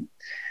Dyche and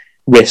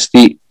risk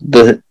it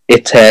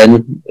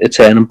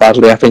turning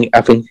badly. I think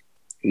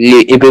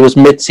if it was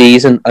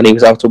mid-season and he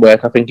was out of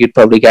work, I think you'd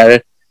probably get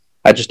it.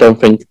 I just don't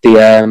think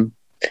there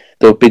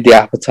would be the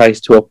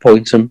appetite to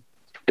appoint him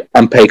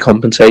and pay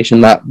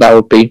compensation. That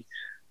would be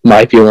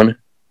my view on it.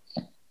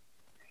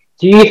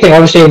 Do you think,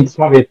 obviously this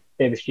might be a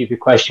bit of a stupid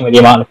question with the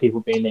amount of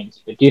people being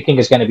linked, but do you think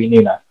it's going to be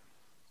Nuno?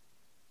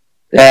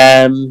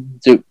 No,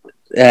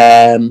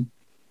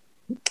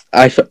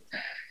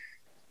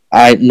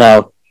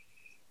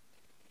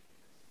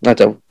 I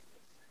don't.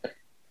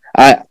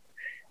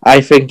 I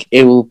think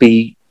it will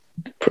be.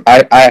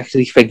 I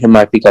actually think it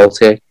might be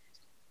Gaultier.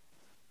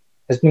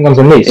 Has been on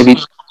the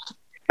list.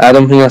 I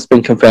don't think that's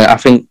been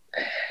confirmed.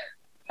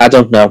 I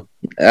don't know.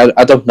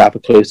 I don't have a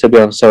clue, to be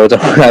honest. So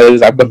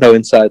I've got no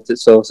inside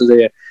sources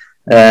here.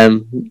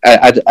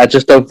 I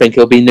just don't think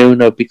it'll be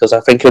Nuno, because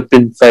I think it'd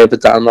been further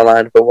down the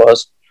line if it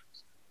was.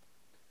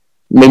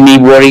 My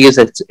worry is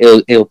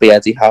it'll be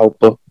Eddie Howe,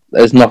 but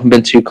there's nothing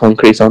been too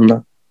concrete on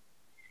that.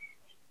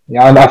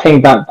 Yeah, I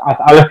think that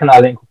I reckon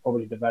that link will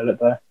probably develop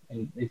there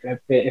if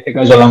it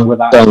goes along with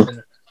that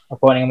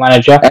appointing a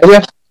manager.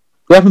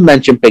 We haven't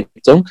mentioned Big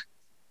Dunk.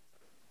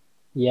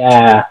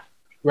 Yeah,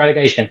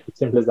 relegation.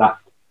 Simple as that.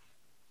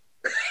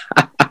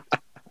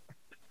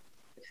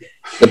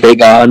 The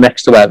big R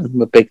next to Everton,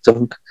 the Big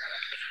Dunk.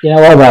 You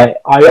know what, mate?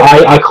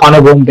 I kind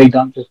of want Big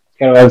Dunk just to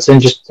go Everton,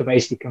 just to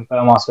basically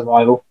confirm our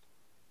survival.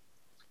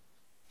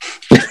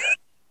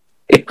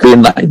 It'd be a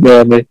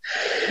nightmare, mate.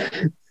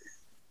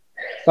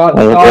 Start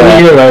the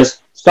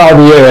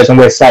Euros, and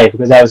we're safe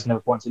because Everton have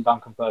appointed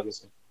Duncan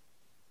Ferguson.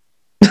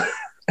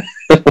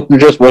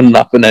 Just wouldn't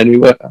happen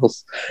anywhere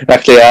else.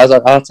 Actually,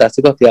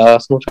 Arteta got the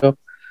Arsenal job.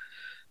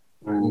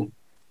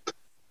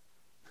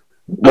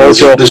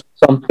 What's your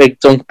some Big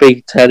Dunk,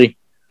 Big Terry?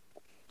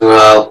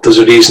 Well, there's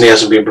a reason he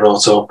hasn't been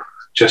brought up.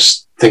 I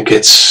think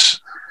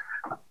it's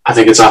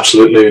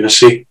absolute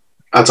lunacy.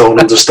 I don't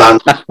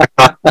understand.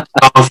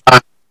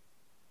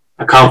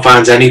 I can't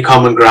find any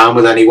common ground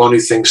with anyone who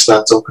thinks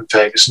that Duncan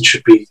Ferguson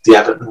should be the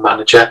Everton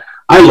manager.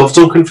 I love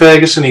Duncan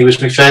Ferguson. He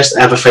was my first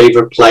ever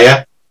favourite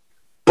player.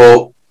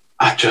 But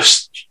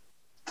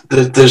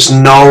there's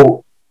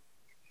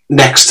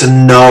next to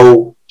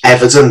no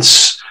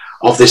evidence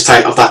of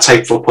that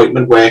type of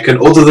appointment working,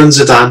 other than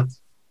Zidane.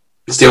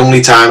 It's the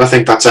only time I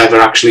think that's ever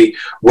actually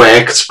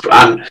worked,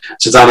 and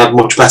Zidane had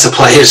much better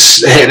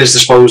players at his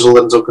disposal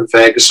than Duncan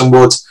Ferguson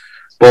would.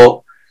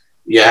 But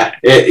yeah,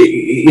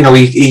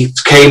 he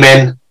came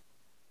in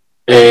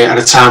at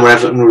a time where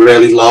Everton were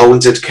really low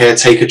and did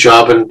caretaker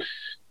job and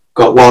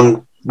got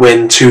 1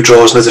 win, 2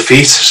 draws and a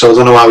defeat. So I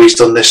don't know how he's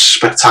done this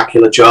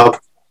spectacular job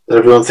that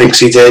everyone thinks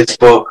he did.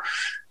 But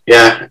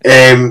yeah,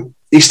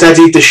 he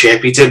steadied the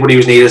ship. He did what he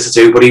was needed to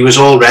do, but he was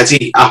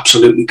already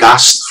absolutely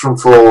gassed from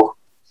 4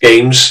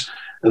 games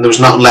and there was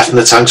nothing left in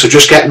the tank. So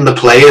just getting the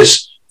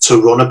players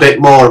to run a bit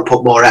more and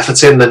put more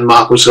effort in than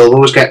Marco Silva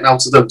was getting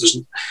out of them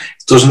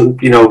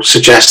doesn't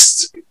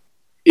suggest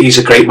he's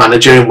a great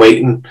manager in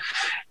waiting.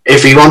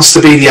 If he wants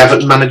to be the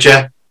Everton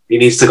manager, he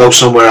needs to go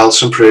somewhere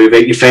else and prove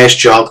it. Your first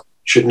job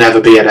should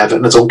never be at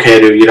Everton. I don't care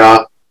who you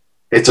are.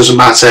 It doesn't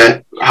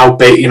matter how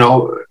big a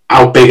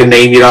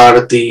name you are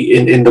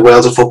in the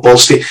world of football.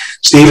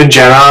 Steven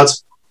Gerrard,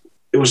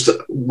 it was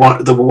one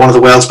of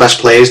the world's best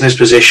players in his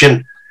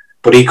position,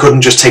 but he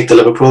couldn't just take the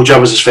Liverpool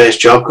job as his first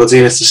job, could he?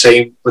 And it's the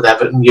same with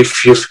Everton. You've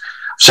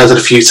said it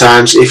a few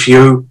times. If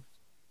you're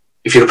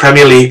a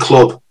Premier League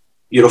club,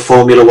 you're a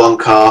Formula One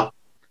car,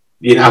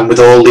 and with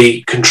all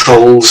the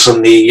controls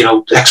and the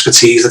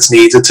expertise that's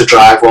needed to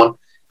drive one.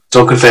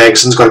 Duncan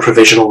Ferguson's got a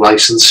provisional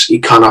license. He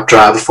cannot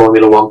drive a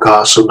Formula One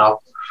car, so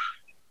no.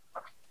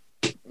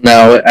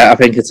 No, I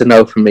think it's a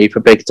no from me for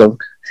Big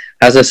Dunk.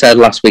 As I said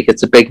last week,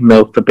 it's a big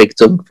no for Big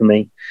Dunk for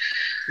me.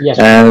 Yes.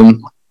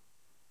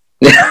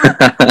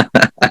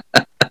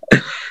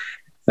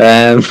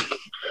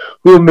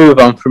 We'll move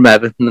on from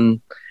Everton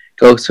and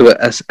go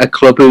to a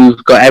club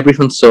who've got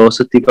everything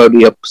sorted. They've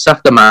only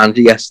sacked the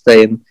manager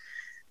yesterday and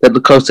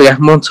they're close to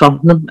getting on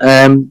Tottenham.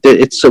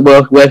 It's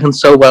working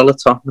so well at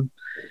Tottenham.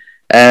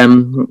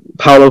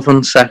 Paulo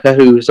Fonseca,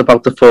 who was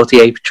about the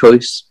 48th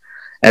choice,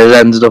 has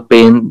ended up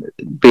being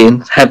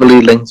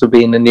heavily linked to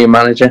being the new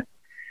manager.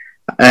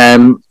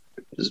 Aaron,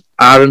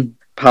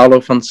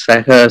 Paulo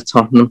Fonseca at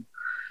Tottenham.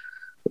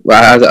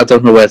 I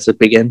don't know where to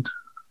begin.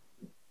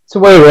 It's a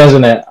weird,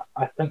 isn't it?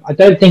 I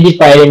don't think he's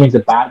by any means a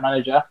bad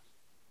manager,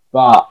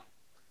 but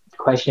the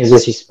question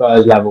is he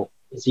Spurs level?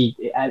 Is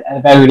he at a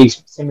very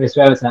least similar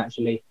to Everton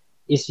actually?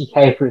 Is he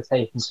capable of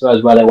taking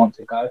Spurs where they want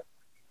to go?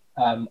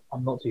 I'm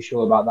not too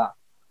sure about that.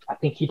 I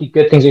think he did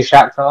good things with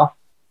Shakhtar.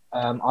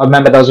 I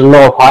remember there was a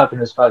lot of hype when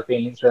the Spurs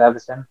being linked with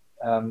Everton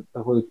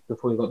before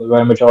he got the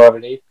Roma job, I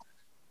believe.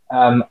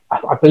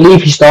 I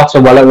believe he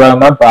started well at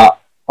Roma, but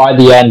by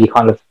the end he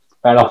kind of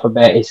fell off a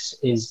bit.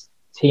 The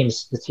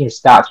team's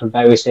stats were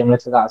very similar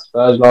to that of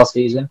Spurs last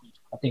season.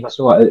 I think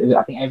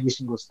every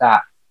single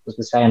stat was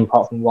the same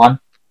apart from one,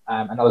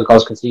 and that was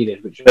goals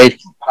conceded.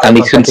 And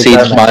he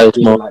conceded miles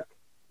more.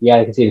 He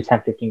conceded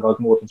 10-15 goals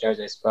more than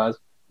Jose's Spurs.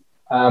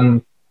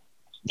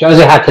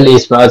 Jose had to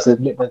leave Spurs. There's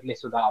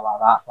little doubt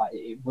about that.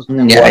 It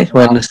wasn't.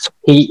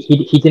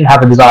 He didn't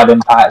have a desired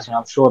impact.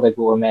 I'm sure they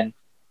brought him in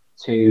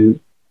to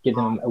give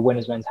them a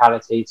winner's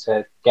mentality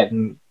to get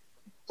them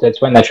to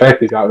win their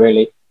trophy drought.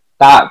 Really,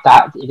 that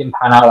it didn't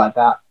pan out like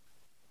that.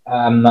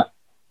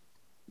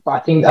 But I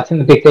think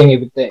the big thing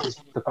is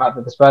the fact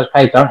that the Spurs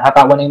players don't have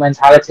that winning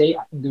mentality.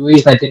 I think the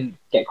reason they didn't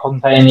get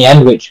Conte in the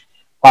end, which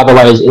by the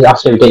way is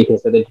absolutely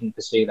ridiculous that they didn't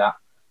pursue that,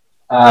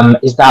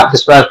 is that the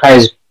Spurs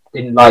players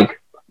didn't like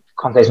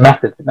Conte's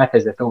methods.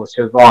 They thought it was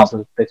too advanced.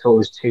 They thought it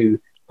was too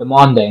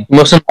demanding.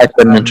 Mustn't like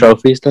winning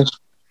trophies, though.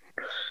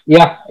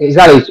 Yeah,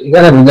 exactly.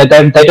 They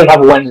don't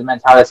have a winning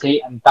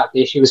mentality, and that's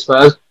the issue with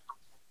Spurs.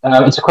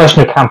 It's a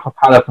question of can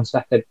Paulo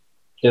Fonseca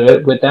do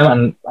it with them,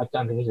 and I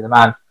don't think he's the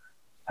man.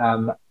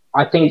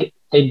 I think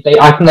they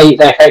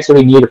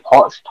effectively need a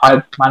Poch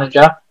type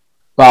manager,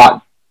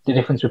 but the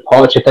difference with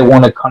Poch, if they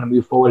want to kind of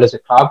move forward as a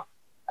club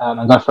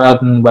and go further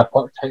than where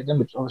Poch took them,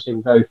 which obviously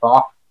was very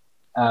far,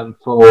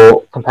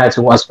 compared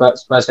to what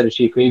Spurs had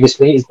achieved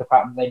previously, is the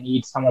fact that they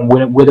need someone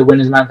with a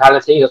winner's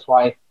mentality. That's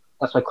why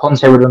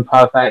Conte would have been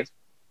perfect.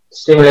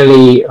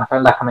 Similarly,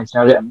 like I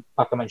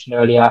mentioned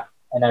earlier,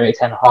 and Eric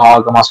Ten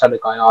Hag and Marcelo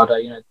Gallardo,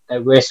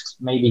 their risks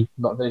maybe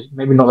not those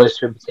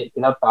two in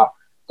particular, but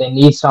they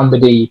need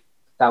somebody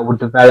that would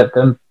develop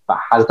them, but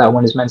has that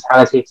winner's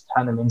mentality to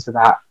turn them into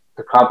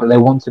the club that they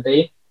want to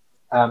be.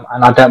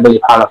 And I don't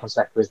believe Paulo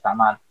Fonseca is that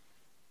man.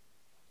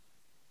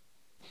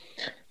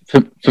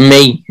 For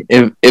me,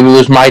 if it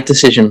was my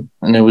decision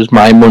and it was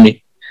my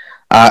money,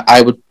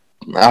 I'd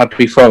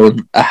be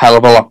throwing a hell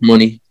of a lot of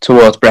money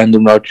towards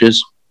Brendan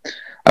Rodgers.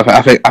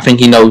 I think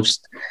he knows.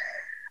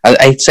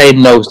 I'd say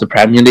he knows the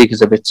Premier League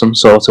as if it's some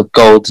sort of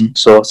golden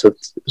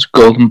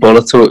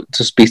bullet to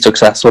be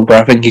successful.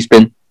 But I think he's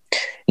been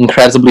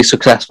incredibly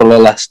successful at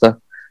Leicester.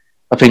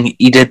 I think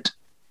he did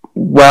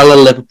well at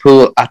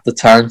Liverpool at the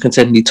time,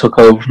 considering he took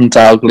over from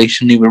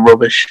Dalglish and he was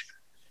rubbish.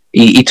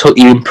 He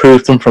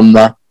improved them from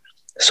that.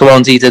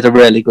 Swansea did a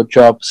really good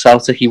job.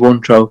 Celtic, he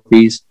won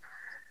trophies.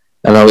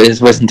 I know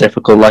it wasn't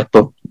difficult,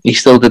 but he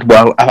still did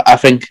well. I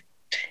think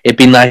it'd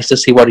be nice to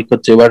see what he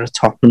could do at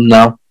Tottenham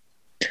now.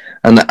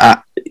 And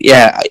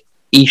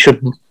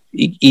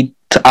he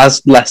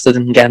as Leicester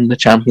didn't get in the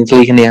Champions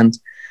League in the end,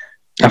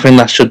 I think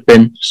that should have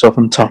been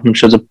something Tottenham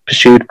should have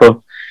pursued, but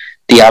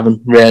they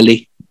haven't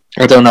really.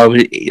 I don't know.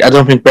 I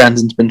don't think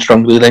Brendan's been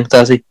strongly linked,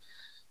 has he?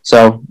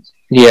 So,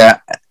 yeah,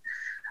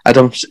 I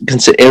don't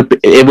consider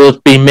it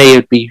would be me,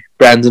 it'd be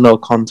Brendan or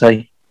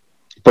Conte.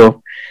 But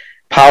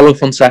Paulo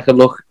Fonseca,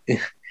 look,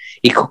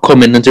 he could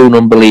come in and do an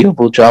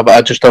unbelievable job.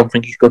 I just don't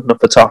think he's good enough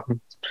for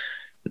Tottenham,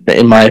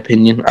 in my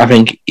opinion. I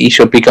think he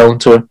should be going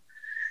to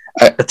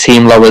a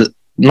team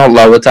not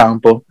lower down,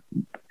 but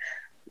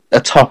a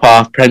top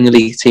half Premier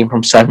League team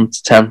from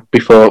 7th to 10th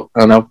before,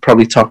 I know,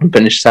 probably Tottenham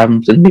finished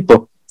 7th, didn't he?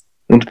 But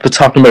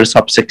Tottenham are a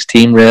top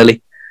 16,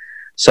 really.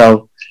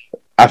 So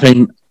I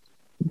think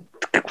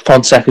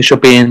Fonseca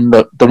should be in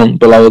the rung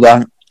below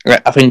that.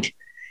 I think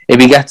if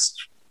he gets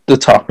the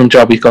Tottenham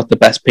job, he's got the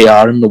best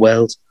PR in the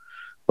world.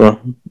 But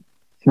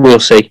we'll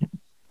see.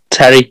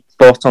 Terry,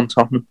 thoughts on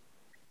Tottenham?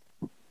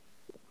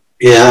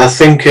 Yeah, I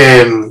think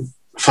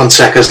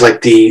Fonseca's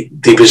like the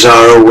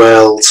bizarro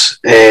world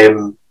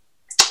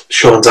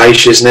Sean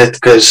Dyche, isn't it?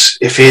 Because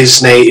if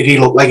he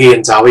looked like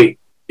Ian Dowie,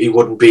 he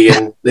wouldn't be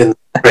in the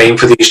frame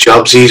for these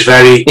jobs. He's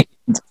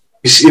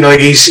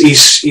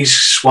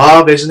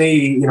suave, isn't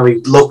he? You know, he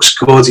looks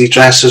good, he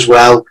dresses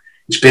well.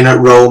 He's been at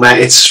Roma.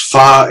 It's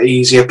far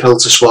easier pill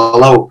to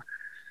swallow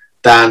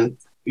than,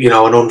 you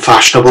know, an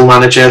unfashionable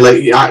manager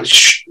like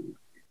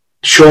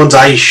Sean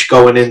Dyche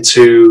going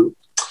into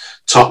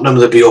Tottenham.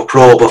 There'd be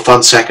uproar, but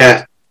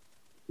Fonseca,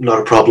 not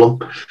a problem,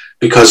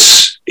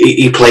 because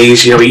he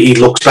plays. You know, he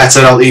looks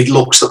better. He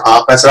looks the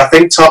part better. I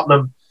think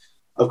Tottenham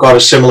have got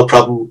a similar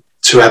problem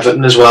to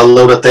Everton as well,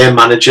 though, that their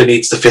manager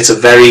needs to fit a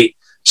very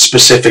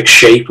specific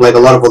shape. Like a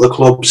lot of other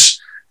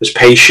clubs, there's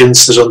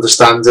patience, there's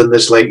understanding,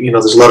 there's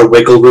there's a lot of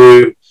wiggle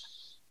room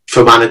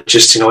for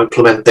managers to, you know,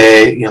 implement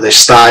their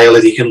style.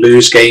 They can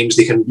lose games,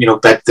 they can, you know,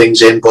 bed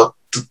things in, but,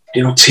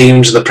 you know,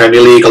 teams in the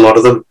Premier League, a lot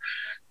of them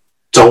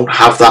don't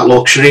have that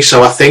luxury.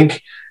 So I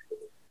think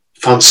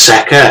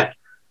Fonseca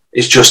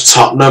is just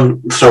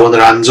Tottenham throwing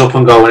their hands up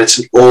and going, it's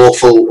an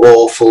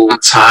awful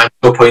time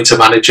to appoint a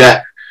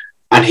manager,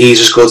 and he's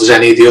as good as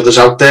any of the others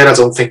out there. I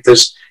don't think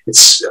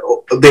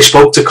they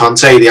spoke to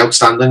Conte, the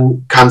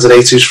outstanding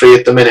candidate who's free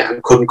at the minute,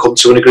 and couldn't come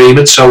to an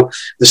agreement. So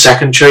the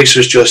second choice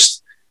was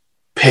just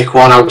pick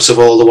one out of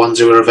all the ones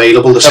who were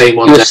available, the same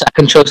ones. The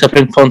second choice, I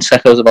think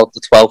Fonseca was about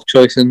the 12th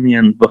choice in the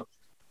end, but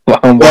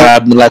I'm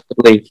led to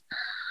believe.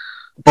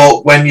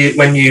 But when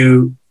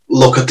you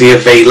look at the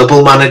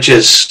available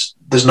managers,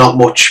 there's not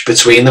much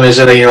between them, is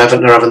there? You know,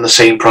 Everton are having the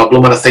same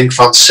problem, and I think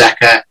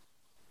Fonseca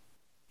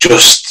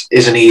just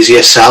is an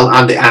easier sell,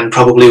 and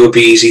probably would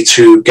be easy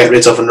to get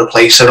rid of and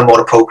replace at a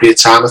more appropriate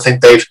time. I think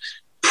they've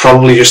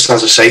probably just,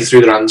 as I say, threw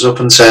their hands up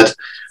and said,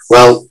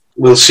 well,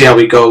 we'll see how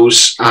he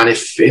goes, and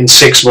if in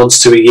 6 months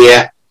to a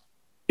year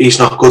he's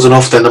not good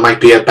enough, then there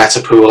might be a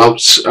better pool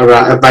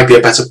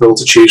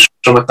to choose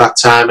from at that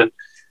time. And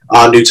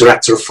our new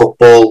director of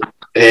football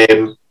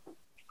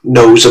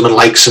knows him and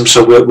likes him,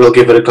 so we'll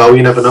give it a go.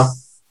 You never know.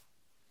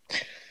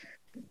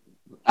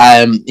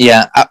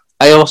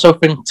 I also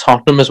think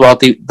Tottenham as well.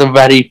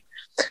 They're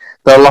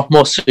a lot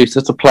more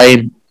suited to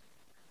playing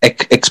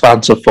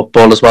expansive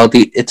football as well.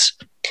 It's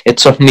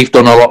something they've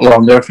done a lot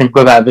longer. I think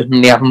with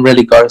Everton, they haven't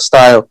really got a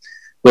style,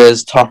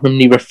 whereas Tottenham,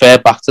 they refer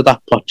back to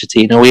that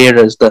Pochettino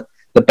era as the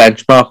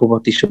benchmark of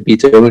what they should be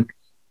doing.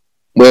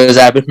 Whereas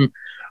Everton,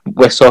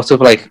 we're sort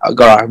of like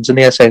got our hands in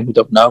the air saying we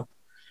don't know.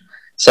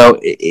 So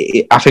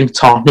I think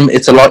Tottenham,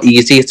 it's a lot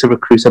easier to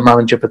recruit a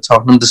manager for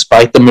Tottenham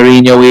despite the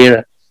Mourinho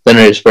era than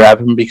it is for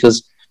Everton,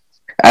 because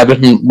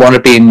Everton want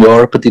to be in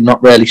Europe, but they're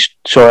not really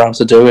sure how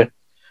to do it.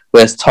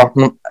 Whereas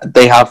Tottenham,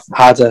 they have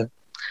had a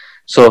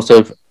sort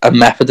of a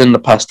method in the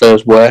past that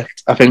has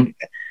worked. I think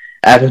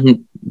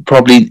Everton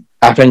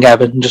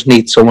just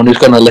needs someone who's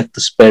going to lift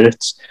the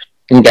spirits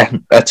and get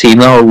a team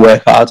that will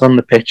work hard on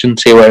the pitch and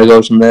see where it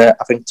goes from there.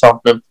 I think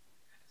Tottenham,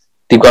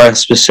 they've got a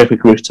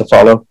specific route to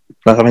follow.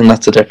 I think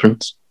that's the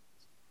difference.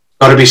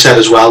 Got to be said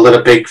as well that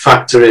a big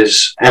factor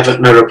is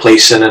Everton are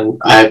replacing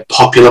a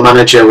popular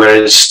manager,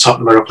 whereas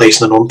Tottenham are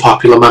replacing an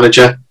unpopular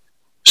manager.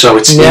 So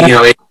it's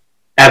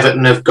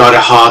Everton have got a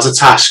harder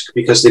task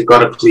because they've got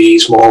to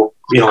please more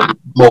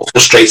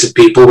frustrated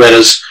people,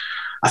 whereas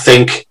I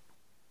think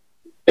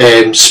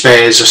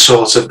Spurs are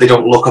sort of, they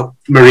don't look at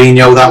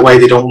Mourinho that way,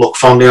 they don't look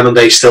fondly on him,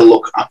 they still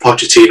look at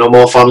Pochettino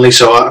more fondly.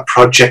 So a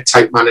project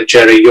type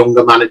manager, a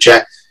younger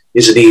manager,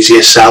 is an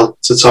easier sell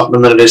to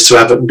Tottenham than it is to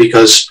Everton,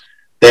 because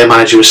their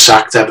manager was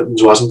sacked,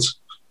 Everton's wasn't.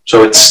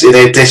 So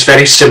it's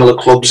very similar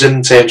clubs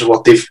in terms of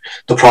what the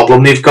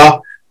problem they've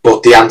got,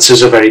 but the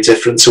answers are very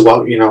different to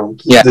what,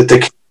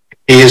 the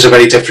key is a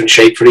very different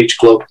shape for each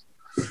club.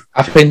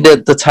 I think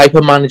that the type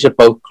of manager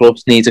both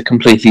clubs need are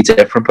completely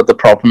different, but the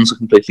problems are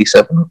completely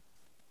similar.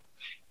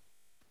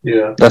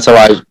 Yeah, that's how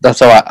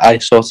I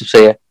sort of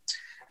see it.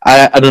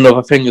 And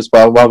another thing as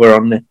well, while we're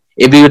on it,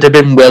 if he would have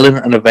been willing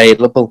and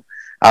available,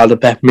 I'd have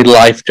bet my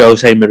life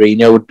Jose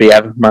Mourinho would be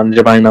Everton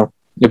manager by now.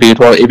 If he'd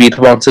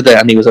wanted it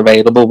and he was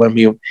available when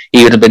he would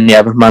have been the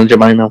Everton manager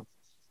by now.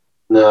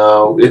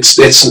 No, it's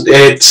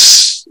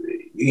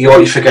what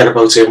you forget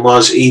about him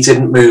was he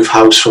didn't move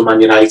house from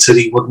Man United.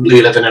 He wouldn't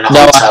be living in a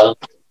hotel.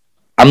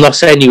 I'm not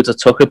saying he would have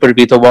took it, but if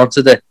he'd have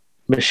wanted it,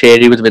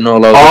 Machiri would have been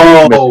all over.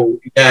 Oh,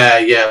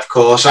 yeah, of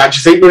course. I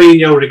just think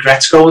Mourinho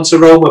regrets going to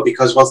Roma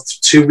because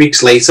 2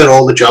 weeks later,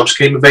 all the jobs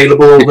came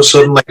available all of a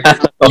sudden. Like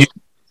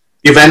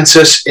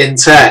Juventus,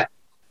 Inter,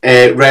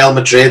 Real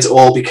Madrid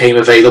all became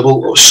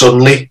available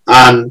suddenly,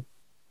 and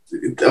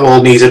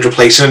all needed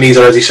replacing. And he's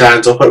already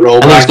signed up at Roma.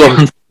 And he's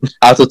looking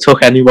how to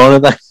took any one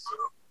of them.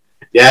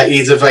 Yeah,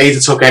 he'd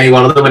have took any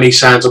one of them, and he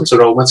signs up to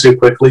Roma too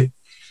quickly.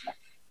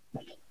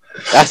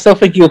 I still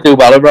think he'll do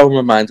well at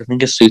Roma, mind. I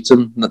think it suits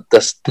him,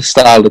 the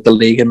style of the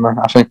league, and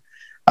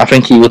I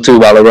think he will do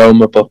well at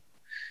Roma. But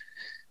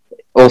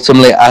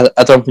ultimately, I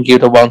don't think he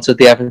would have wanted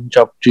the Everton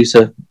job due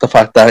to the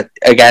fact that,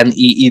 again,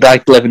 he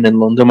liked living in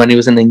London when he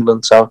was in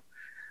England. So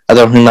I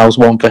don't think that was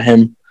one for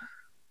him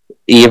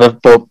either.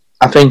 But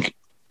I think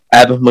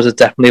Everton would have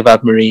definitely have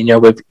had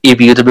Mourinho if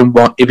he'd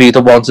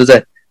have wanted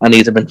it, and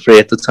he'd have been free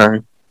at the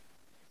time.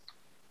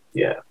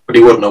 Yeah, but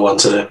he wouldn't have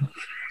wanted it.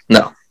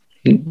 No.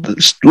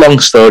 Long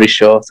story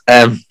short,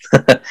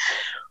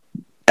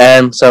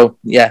 so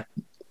yeah,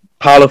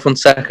 Paulo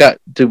Fonseca.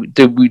 Do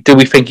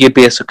we think he'd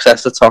be a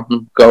success at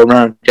Tottenham go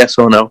around? Yes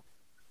or no?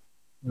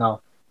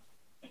 No.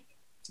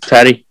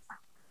 Terry?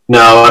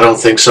 No, I don't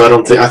think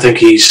so. I think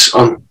he's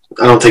going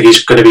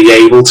to be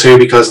able to,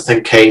 because I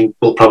think Kane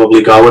will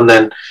probably go, and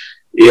then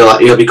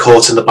he'll be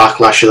caught in the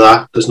backlash of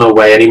that. There's no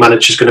way any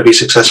manager's going to be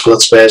successful at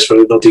Spurs for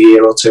another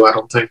year or two. I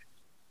don't think.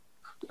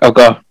 I've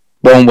got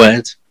one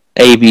word: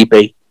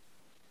 AVB.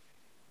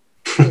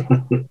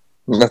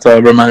 That's what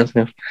it reminds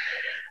me of.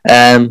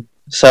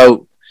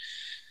 So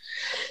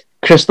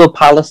Crystal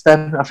Palace,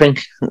 then I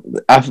think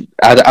I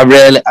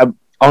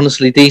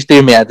honestly, these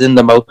do me head in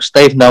the most.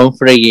 They've known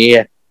for a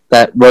year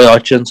that Roy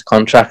Hodgson's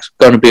contract's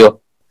going to be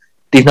up.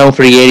 They've known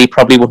for a year he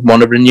probably wouldn't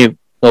want to renew,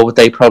 nor would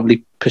they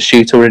probably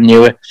pursue to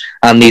renew it,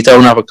 and they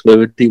don't have a clue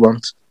what he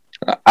wants.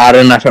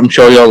 Aaron, I'm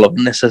sure you're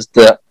loving this as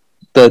the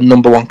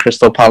number one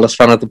Crystal Palace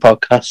fan of the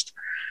podcast.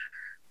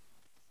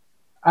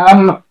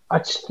 I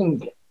just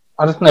think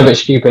a bit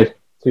stupid,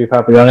 to be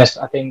perfectly honest.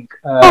 I think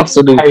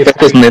absolutely. I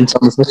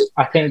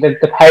think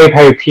the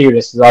Perry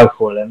Pulis, as I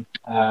call him,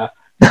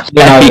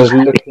 was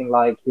looking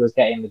like he was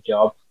getting the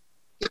job,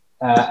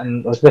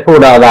 and was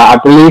pulled out of that.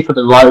 I believe for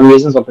the right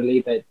reasons. I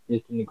believe that he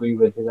didn't agree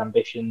with his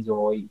ambitions,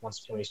 or he wants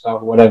to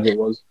restart, or whatever it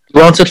was. He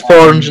wanted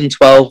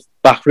 412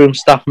 backroom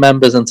staff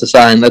members and to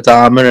sign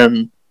Adama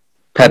and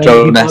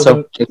Pedro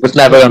Neto. It was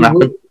never going to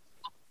happen.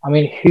 I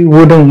mean, who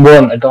wouldn't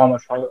want Adama?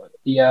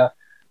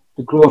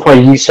 The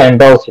glorified Usain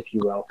Bolt, if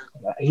you will.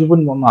 Who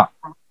wouldn't want that?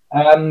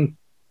 I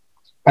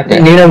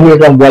think Nuno would have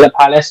done well at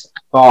Palace,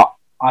 but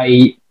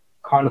I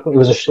kind of thought it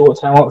was a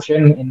short-term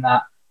option in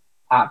that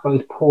at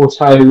both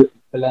Porto,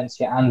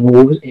 Valencia and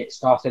Wolves, it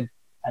started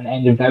and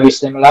ended very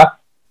similar.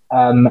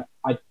 I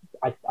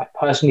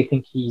personally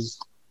think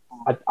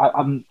I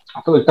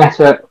thought it was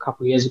better a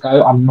couple of years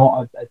ago. I'm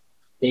not a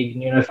big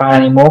Nuno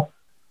fan anymore.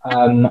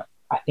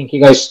 I think he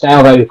goes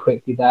stale very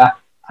quickly there.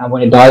 And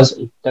when it does,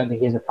 I don't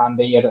think he's a fan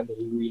B. I don't think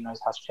he really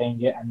knows how to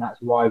change it, and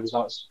that's why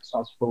results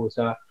start to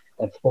falter.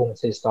 Their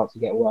performances start to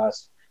get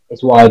worse.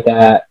 It's why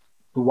their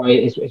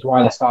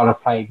style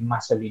of play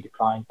massively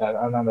declined. I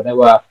remember they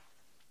were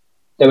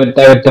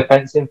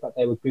defensive, but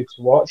they were good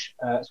to watch,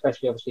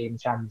 especially obviously in the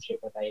Championship,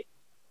 where they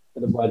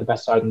were the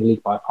best side in the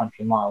league by a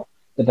country mile.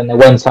 But then they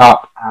went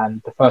up,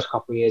 and the first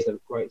couple of years they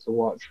were great to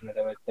watch.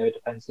 They were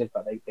defensive,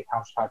 but they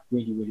counter-attacked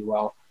really, really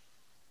well.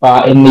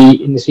 But in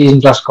the season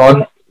just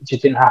gone, it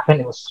just didn't happen.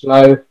 It was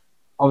slow.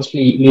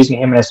 Obviously, losing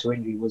Jimenez to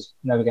injury was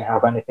never going to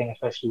help anything,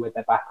 especially with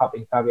their backup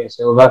in Fabio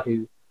Silva,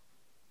 who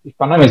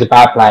by no means a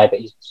bad player, but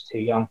he's just too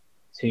young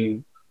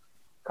to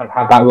kind of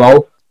have that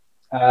role.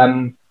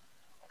 I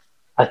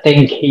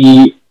think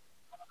he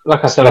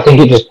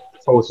just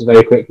falters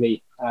very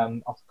quickly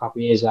after a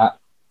couple of years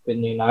with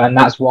Nuno, and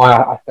that's why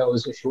I felt it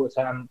was a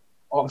short-term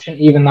option,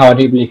 even though I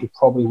do believe he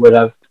probably would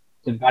have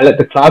developed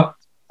the club.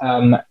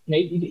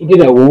 He did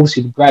it at Wolves.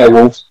 He did great at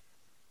Wolves.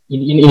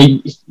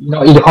 You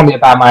can't be a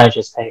bad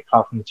manager to take a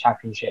club from the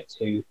Championship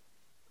to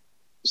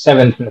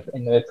 7th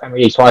in the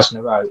Premier League twice in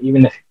a row,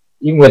 even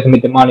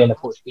with the money and the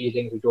Portuguese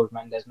things with George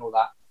Mendes and all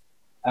that.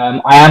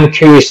 I am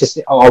curious to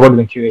see. I would have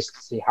been curious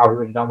to see how he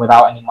would have done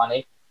without any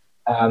money,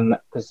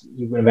 because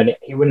he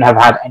wouldn't have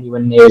had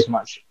anywhere near as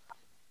much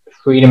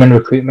freedom in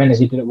recruitment as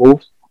he did at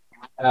Wolves.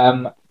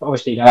 But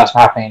obviously, that's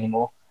not happening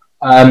anymore.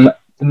 The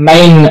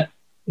main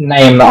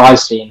name that I've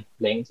seen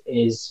linked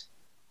is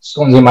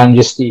Swansea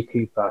manager Steve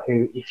Cooper,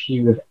 who, if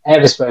you have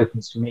ever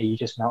spoken to me, you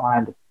just know I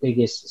am the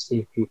biggest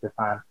Steve Cooper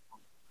fan.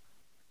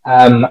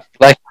 I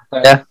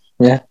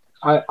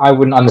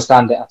wouldn't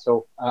understand it at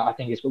all. I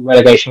think it's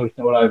relegation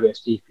written all over it.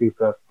 Steve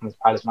Cooper as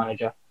Palace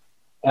manager.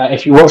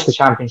 If you watch the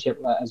Championship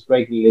as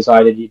regularly as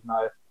I did, you'd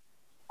know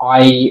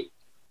I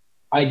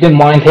didn't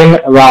mind him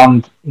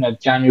around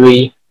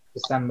January,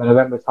 December,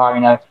 November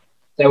time.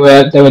 They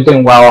were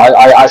doing well.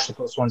 I actually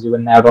thought Swansea were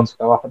nailed on to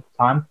go up at the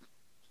time.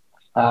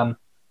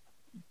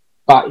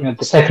 But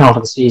the second half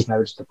of the season they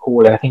were just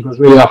appalling. I think it was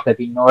really after they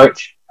beat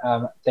Norwich.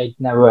 They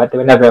were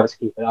never able to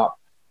keep it up.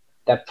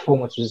 Their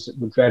performances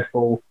were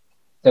dreadful.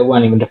 They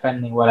weren't even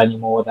defending well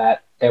anymore.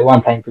 That they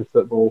weren't playing good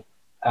football.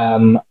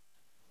 I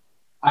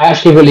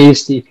actually believe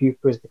Steve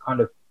Cooper is the kind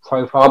of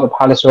profile that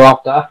Palace are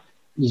after.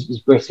 He's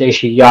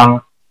British, he's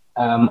young.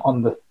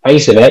 On the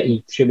face of it,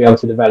 he should be able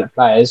to develop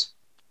players,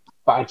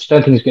 but I just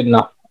don't think he's good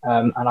enough.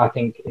 And I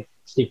think if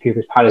Steve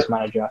Cooper's Palace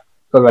manager,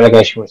 got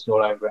relegation risk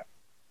all over it.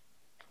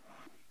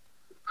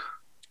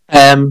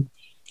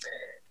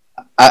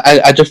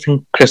 I just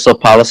think Crystal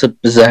Palace are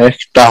berserk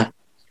that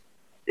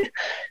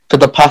for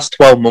the past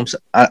 12 months,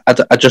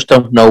 I just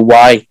don't know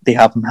why they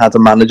haven't had a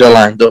manager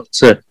lined up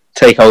to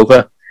take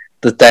over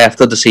the day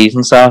after the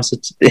season starts.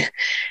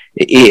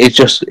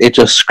 It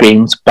just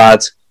screams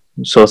bad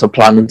sort of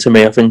planning to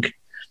me. I think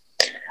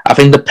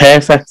the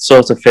perfect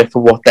sort of fit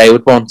for what they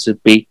would want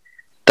would be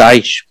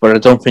Dyche, but I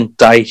don't think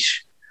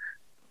Dyche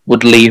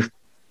would leave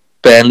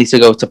Burnley to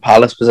go to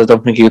Palace because I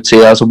don't think he would see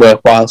it as a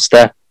worthwhile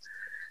step.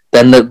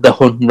 Then the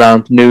hunting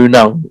round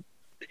Nuno,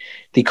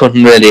 they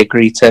couldn't really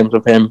agree terms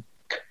with him.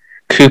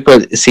 Cooper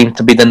seems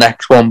to be the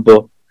next one,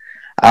 but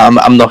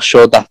I'm not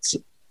sure that's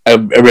a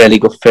really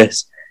good fit.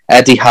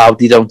 Eddie Howe,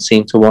 they don't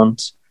seem to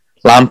want.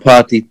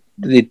 Lampard,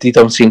 they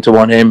don't seem to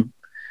want him.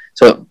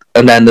 So,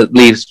 and then it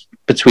leaves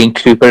between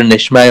Cooper and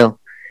Ishmael.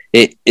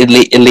 It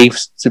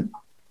leaves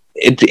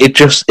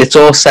it's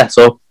all set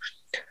up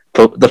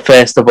for the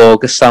 1st of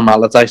August. Sam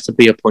Allardyce to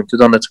be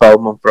appointed on a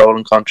 12-month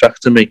rolling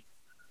contract. To me,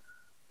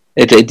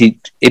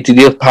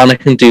 they'll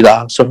panic and do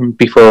that something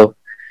before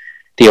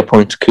they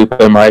appoint Cooper,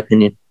 in my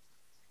opinion.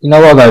 You know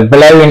what though,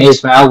 Valerian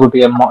Ismail would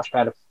be a much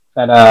better.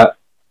 I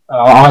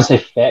won't say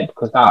fit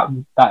because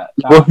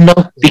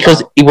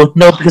he wouldn't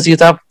know because he'd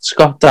have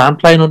Scott Dan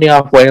playing on the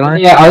halfway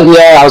line.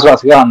 I was about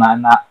to go on that.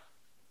 And that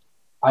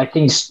I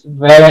think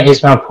Valerian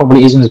Ismail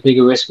probably isn't as big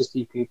a risk as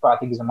Steve Cooper. I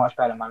think he's a much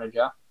better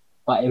manager,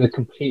 but it would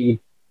completely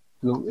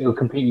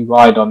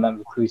ride on them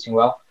recruiting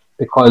well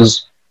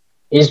because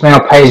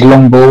Ismail plays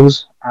long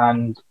balls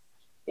and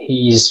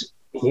he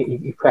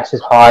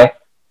presses high,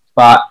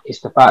 but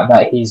it's the fact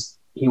that he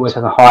always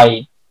has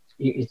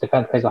his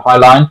defence plays a high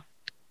line.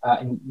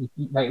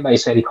 Like you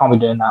said, he can't be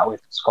doing that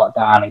with Scott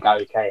Dan and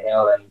Gary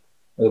Cahill and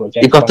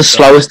you've got the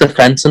slowest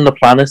defence on the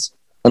planet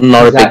and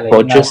not a big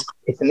budget.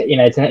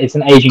 It's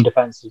an aging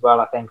defence as well.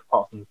 I think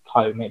apart from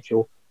Tyler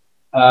Mitchell,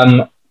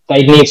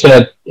 they need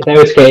to if they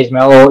were to get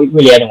Ismail or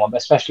really anyone, but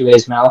especially with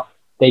Ismail,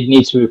 they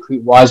need to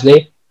recruit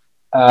wisely.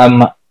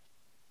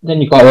 Then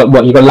you've got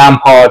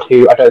Lampard,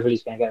 who I don't think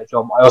he's going to get a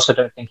job. I also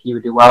don't think he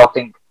would do well. I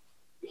think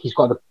he's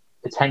got the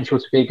potential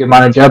to be a good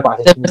manager, but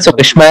I think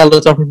Ishmael, I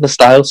don't think the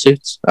style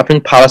suits. I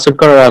think Palace have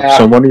got to have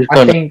someone who's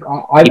going to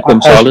keep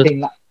them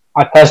solid.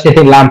 I personally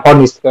think Lampard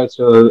needs to go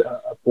to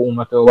a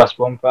Bournemouth or West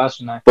Brom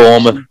first.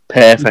 Bournemouth,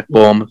 perfect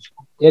Bournemouth.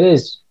 It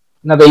is.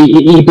 No, but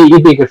he'd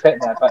be a good fit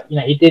there. But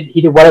he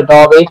did well at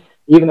Derby.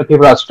 Even the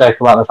people that spoke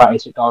about the fact he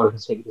took Derby from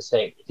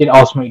 6-6, he did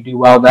ultimately do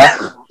well there.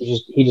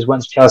 He just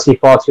went to Chelsea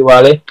far too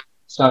early.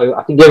 So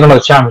I think give him another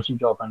championship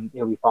job and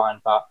he'll be fine.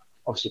 But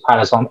obviously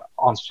Palace aren't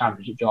a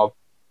championship job.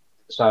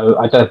 So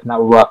I don't think that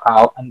will work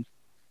out. And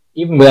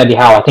even with Eddie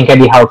Howe, I think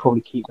Eddie Howe will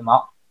probably keep them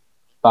up.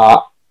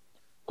 But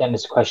then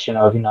it's a question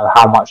of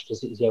how much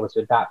is he able to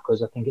adapt?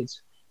 Because I think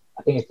it's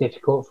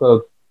difficult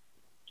for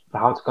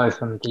Howe to go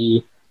from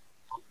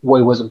what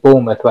he was at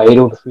Bournemouth, where he had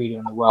all the freedom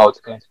in the world,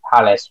 to go into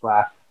Palace,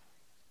 where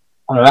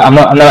I'm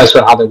not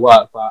sure how they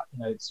work, but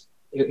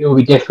it will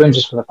be different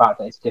just for the fact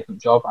that it's a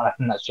different job, and I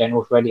think that's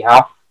general for Eddie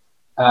Howe.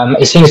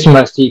 It seems to me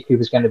like Steve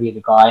Cooper's going to be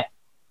the guy.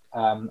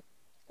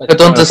 I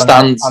don't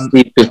understand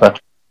Steve Cooper.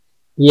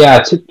 Yeah,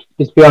 to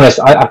be honest,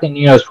 I think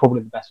Nuno's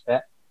probably the best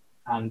fit,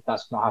 and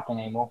that's not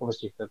happening anymore,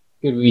 obviously for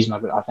good reason,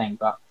 I think.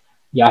 But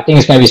yeah, I think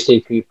it's going to be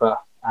Steve Cooper,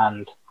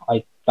 and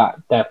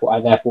that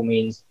therefore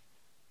means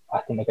I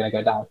think they're going to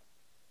go down.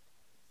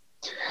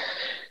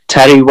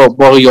 Terry, what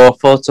are your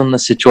thoughts on the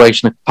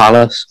situation at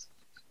Palace?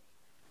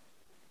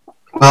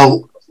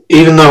 Well,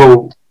 even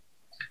though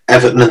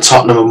Everton and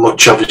Tottenham are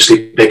much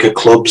obviously bigger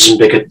clubs and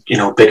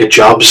bigger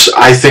jobs,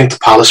 I think the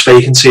Palace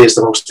vacancy is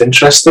the most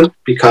interesting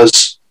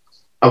because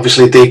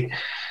obviously they've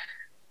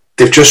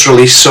just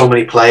released so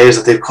many players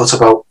that they've cut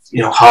about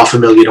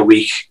 $500,000 a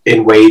week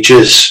in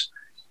wages.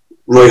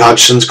 Roy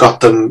Hodgson's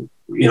got them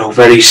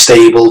very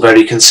stable,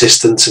 very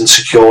consistent and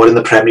secure in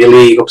the Premier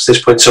League up to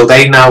this point, so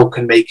they now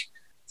can make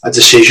a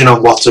decision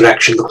on what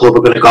direction the club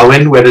are going to go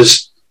in,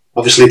 whereas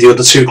obviously the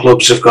other two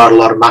clubs have got a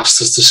lot of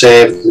masters to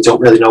serve. They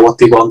don't really know what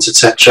they want,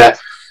 etc.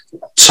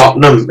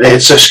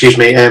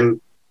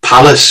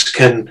 Palace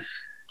can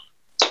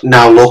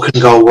now look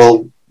and go,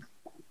 well,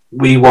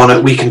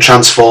 we can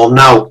transform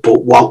now,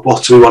 but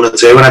what do we want to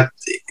do? And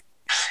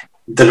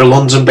they're a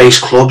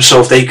London-based club,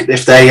 so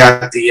if they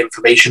had the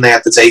information, they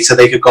had the data,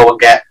 they could go and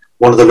get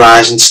one of the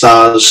rising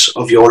stars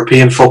of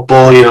European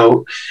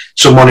football.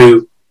 Someone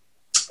who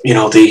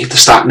the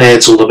stat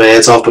nerds will have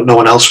heard of, but no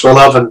one else will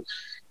have, and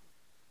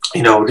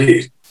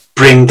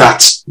bring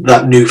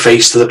that new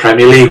face to the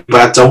Premier League. But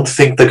I don't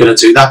think they're going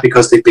to do that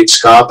because they've been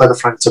scarred by the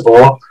Frank de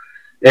Boer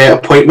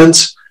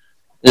appointment.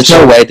 There's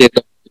no way they're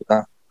going to do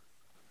that.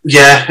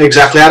 Yeah,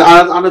 exactly. And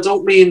I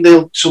don't mean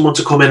someone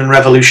to come in and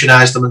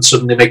revolutionise them and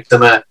suddenly make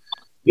them a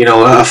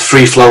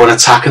free flowing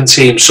attacking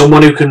team.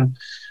 Someone who can.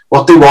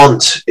 What they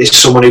want is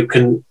someone who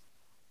can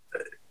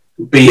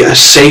be a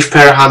safe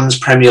pair of hands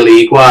Premier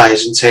League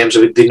wise in terms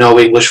of they know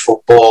English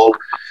football,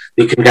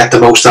 they can get the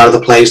most out of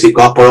the players they've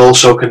got, but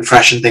also can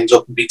freshen things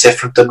up and be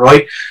different than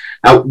Roy.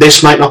 Now,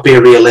 this might not be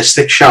a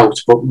realistic shout,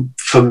 but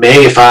for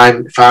me, if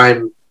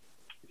I'm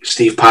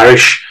Steve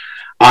Parish,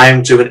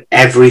 I'm doing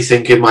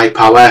everything in my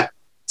power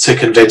to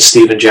convince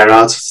Steven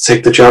Gerrard to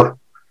take the job.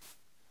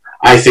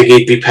 I think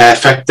he'd be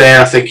perfect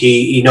there. I think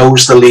he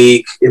knows the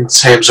league in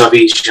terms of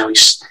he's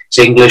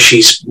English.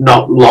 He's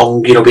not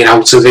long, been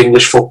out of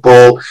English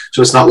football,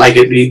 so it's not like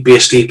it'd be a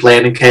steep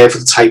learning curve for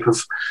the type of,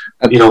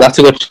 That's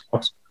a good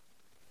shot.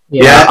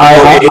 Yeah,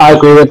 I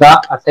agree with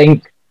that.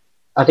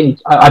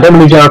 I don't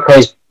believe Gerrard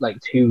plays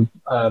like too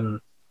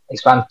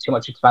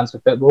much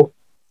expansive football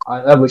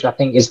either, which I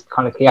think is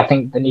kind of key. I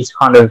think they need to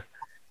kind of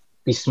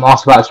be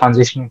smart about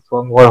transitioning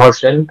from Roy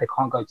Hodgson. They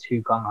can't go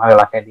too gung ho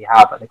like Eddie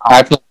Howe, but they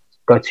can't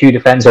go too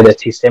defensive. They're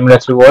too similar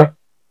to Roy.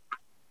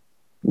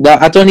 No,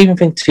 I don't even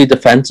think too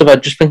defensive. I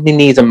just think they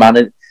need a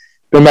manager.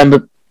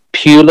 Remember,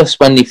 Pulis,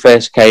 when he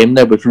first came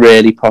there, was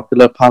really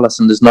popular at Palace,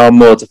 and there's no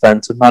more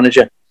defensive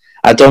manager.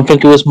 I don't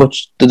think it was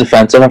much the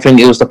defensive. I think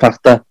it was the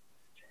fact that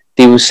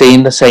they were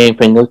seeing the same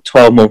thing, a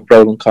 12-month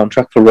rolling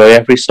contract for Roy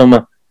every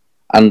summer,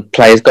 and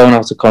players going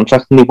out of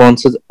contract, and he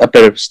wanted a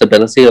bit of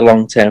stability, a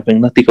long-term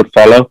thing that they could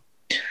follow.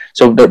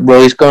 So that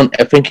Roy's gone.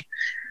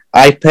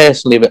 I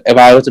personally, if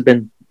I would have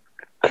been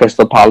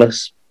Crystal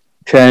Palace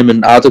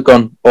chairman, I'd have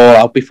gone all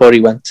out before he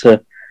went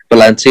to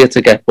Valencia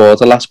to get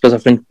Borderlass, because I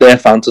think their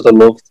fans would have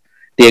loved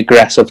the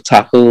aggressive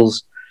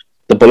tackles,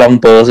 the long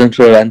balls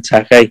into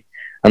Benteke,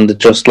 and the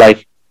just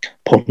like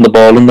putting the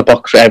ball in the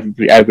box for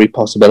every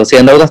possibility.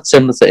 I know that's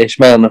similar to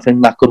Ishmael, and I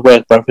think that could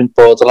work, but I think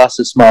Borderlass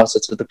is smarter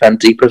to defend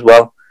deeper as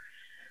well.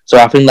 So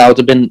I think that would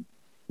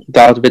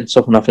have been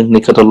something I think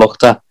they could have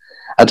looked at.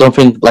 I don't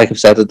think, like I've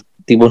said,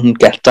 they wouldn't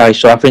get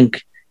Dyche, so I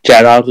think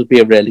Gerrard would be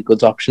a really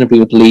good option if he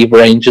would leave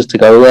Rangers to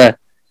go there.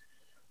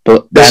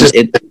 But then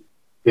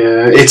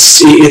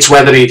it's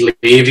whether he'd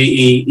leave.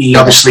 He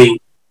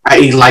obviously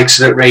he likes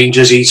it at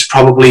Rangers. He's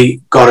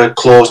probably got a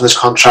clause in his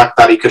contract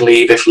that he could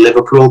leave if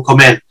Liverpool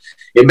come in.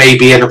 It may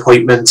be an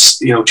appointment.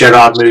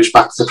 Gerrard moves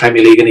back to the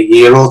Premier League in a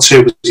year or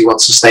two because he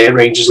wants to stay at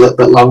Rangers a little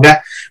bit longer.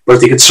 But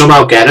if they could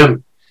somehow get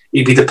him,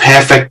 he'd be the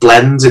perfect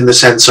blend in the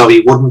sense of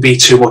he wouldn't be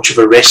too much of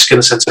a risk in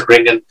the sense of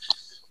bringing,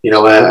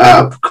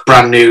 a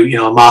brand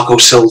new, Marco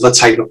Silva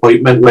type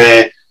appointment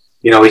where,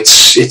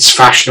 it's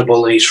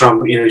fashionable and he's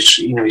from,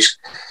 he's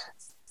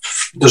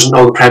doesn't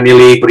know the Premier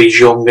League, but he's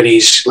young and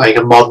he's like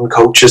a modern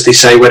coach, as they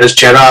say. Whereas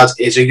Gerrard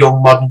is a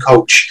young modern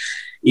coach.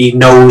 He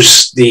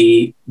knows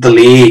the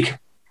league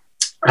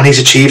and he's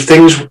achieved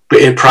things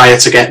prior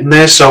to getting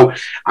there. So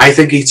I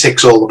think he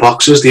ticks all the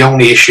boxes. The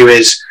only issue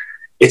is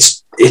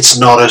it's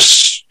not a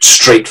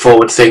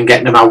straightforward thing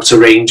getting him out of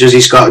Rangers.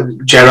 He's got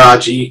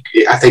Gerrard.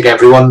 I think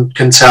everyone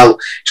can tell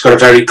he's got a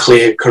very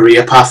clear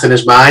career path in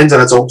his mind,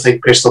 and I don't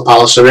think Crystal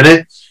Palace are in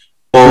it.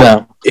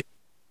 But if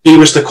he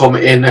was to come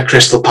in at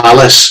Crystal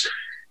Palace,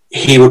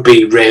 he would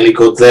be really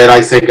good there.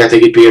 I think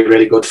he'd be a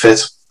really good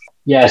fit.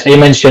 Yeah, so you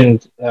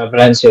mentioned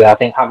Valencia there. I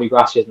think Javi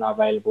Gracia is now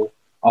available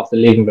after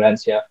leaving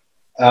Valencia.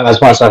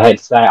 As much as I'd hate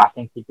to say, I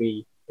think he'd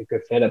be a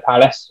good fit at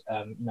Palace.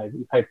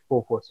 He played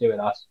 4-4-2 with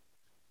us,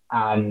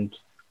 and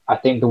I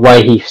think the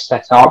way he's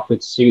set up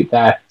would suit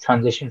their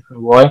transition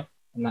from Roy,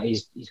 and that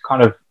he's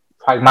kind of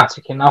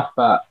pragmatic enough,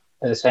 but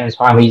at the same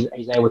time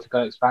he's able to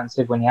go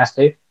expansive when he has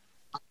to.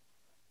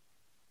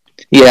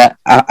 Yeah,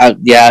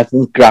 I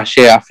think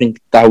Gracia. I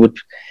think that would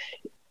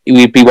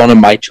be one of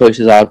my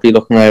choices. I'd be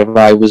looking at if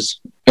I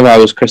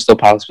was Crystal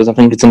Palace, because I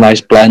think it's a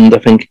nice blend. I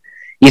think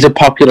he's a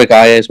popular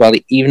guy as well.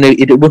 Even though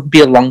it wouldn't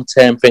be a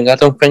long-term thing, I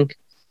don't think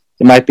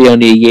it might be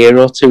only a year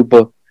or two,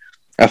 but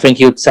I think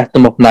he would set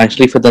them up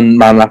nicely for the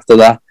man after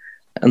that.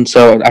 And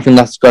so I think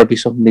that's got to be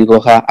something to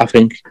look at. I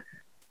think,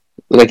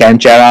 again,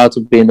 Gerrard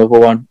would be another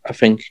one. I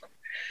think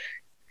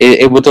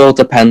it would all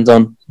depend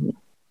on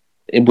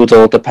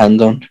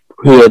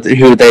who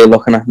they're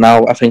looking at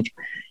now. I think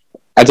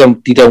they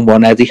don't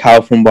want Eddie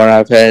Howe, from what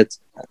I've heard.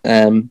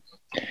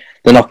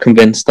 They're not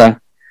convinced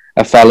that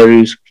a fella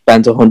who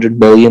spent 100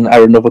 million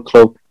at another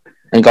club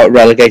and got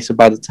relegated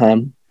by the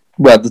time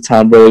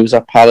where he was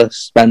at Palace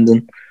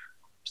spending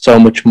so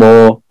much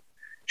more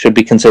should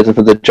be considered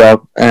for the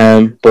job.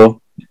 But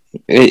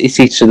it's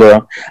each to their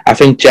own. I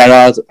think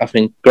Gerrard, I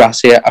think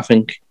Gracia, I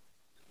think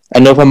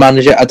another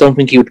manager, I don't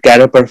think he would get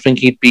it, but I think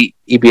he'd be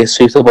a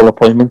suitable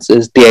appointment,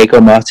 is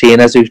Diego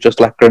Martinez, who's just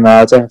left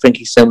Granada. I think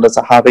he's similar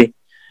to Javi.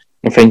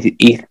 I think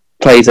he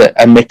plays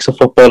a mix of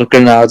football at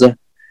Granada,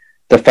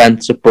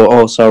 defensive, but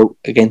also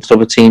against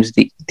other teams,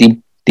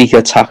 they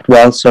attacked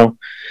well. So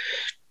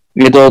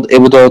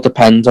it would all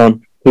depend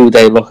on who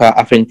they look at.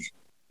 I think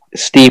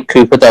Steve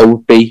Cooper, though,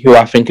 would be who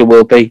I think it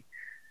will be.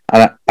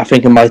 And I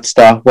think it might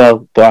start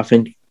well, but I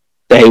think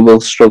they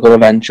will struggle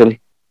eventually.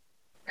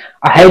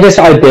 I hate this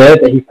idea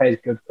that he plays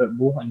good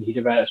football and he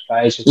develops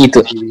players. He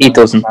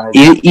doesn't.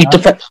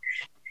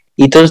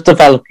 He does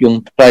develop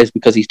young players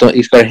because he's got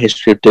a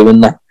history of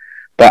doing that.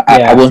 But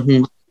Yeah.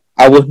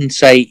 I wouldn't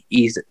say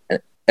he's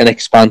an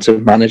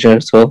expansive manager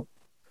at all.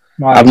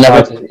 Right,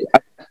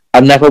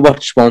 I've never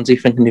watched Swansea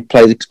thinking he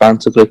plays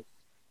expansively.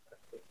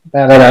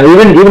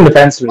 No. Even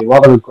defensively,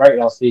 while they were great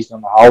last season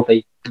on the whole,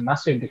 they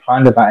massively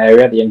declined in that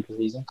area at the end of the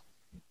season.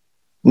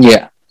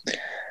 Yeah.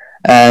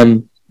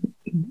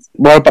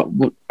 What about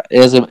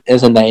is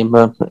a name?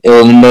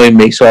 It'll annoy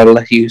me, so I'll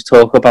let you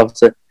talk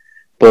about it.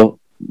 But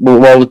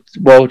what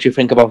would you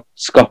think about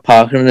Scott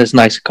Parker and his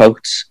nice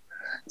coats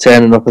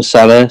turning up as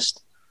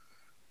Selhurst?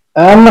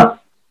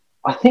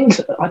 I think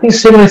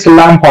similar to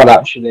Lampard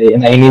actually,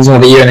 and he needs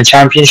another year in the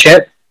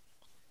Championship.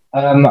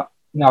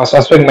 No, so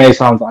I've spoken many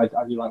times that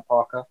I do like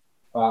Parker,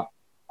 but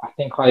I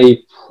think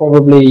I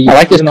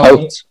like his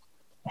coats.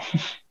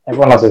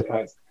 Everyone loves his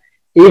coats.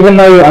 Even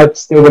though I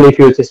still believe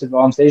he was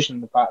disadvantaged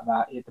in the fact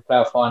that the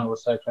playoff final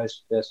was so close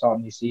to the start of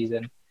the new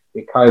season.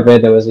 With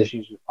COVID, there was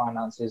issues with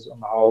finances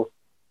on the whole.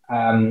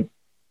 And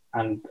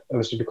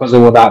obviously because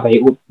of all that,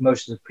 pretty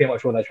much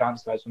all their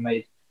transfers were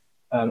made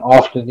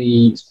after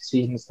the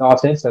season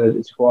started, so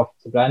it's quite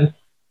to blend.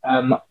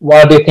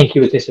 While I do think he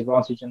was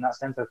disadvantaged in that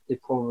sense, I do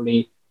hold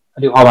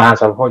my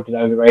hands up. I probably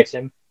did overrate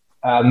him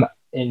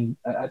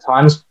at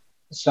times.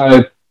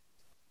 So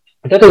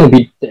I don't think it would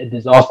be a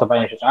disaster by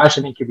any stretch. I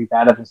actually think he'd be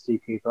better than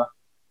Steve Cooper,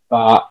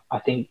 but I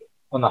think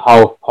on the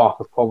whole,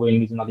 Parker probably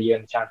needs another year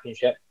in the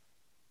Championship.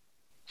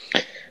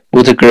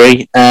 Would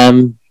agree.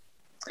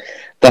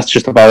 That's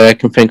just about it I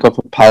can think of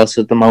for Palace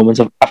at the moment.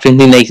 I think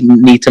they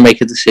need to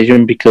make a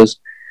decision because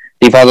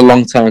they've had a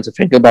long time to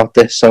think about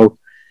this. So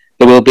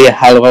there will be a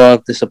hell of a lot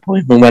of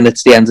disappointment when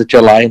it's the end of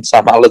July and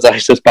Sam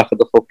Allardyce is back at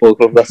the football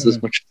club. That's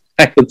as much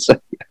as I can say.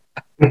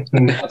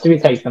 That's who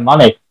takes the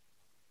money.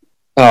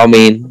 I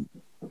mean,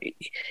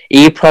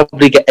 he'd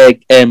probably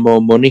earn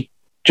more money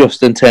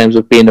just in terms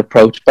of being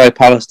approached by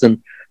Palace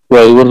than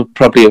he would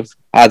probably have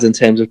had in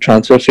terms of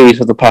transfer fees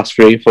for the past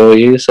 3 or 4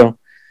 years. So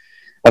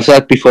I've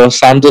said before,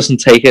 Sam doesn't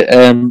take it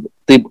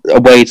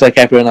a wage like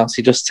everyone else.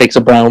 He just takes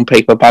a brown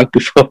paper bag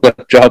before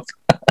that job.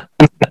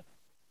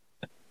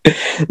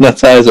 That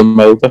ties him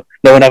over.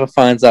 No one ever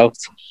finds out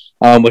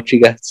how much he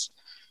gets.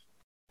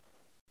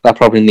 That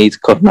probably needs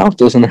cutting out,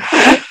 doesn't it?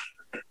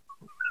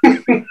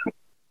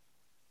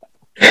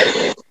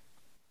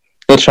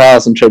 The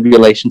trials and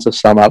tribulations of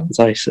Sam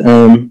Allardyce.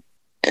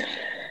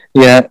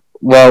 Yeah,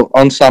 well,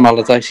 on Sam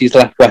Allardyce, he's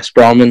left West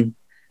Brom and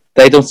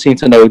they don't seem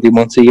to know what they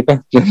want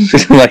either,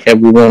 like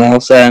everyone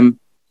else.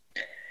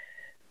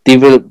 They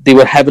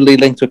were heavily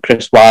linked with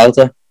Chris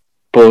Wilder,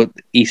 but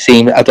he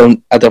seemed. I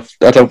don't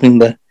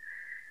think that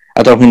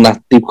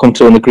they've come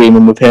to an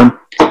agreement with him.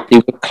 They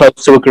were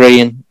close to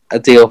agreeing a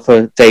deal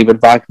for David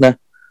Wagner,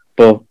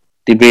 but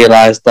they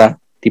realised that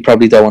they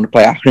probably don't want to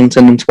play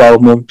Accrington in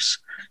 12 months,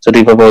 so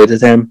they've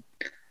avoided him.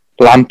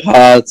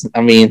 Lampard,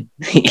 I mean,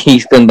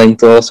 he's been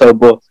linked also,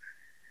 but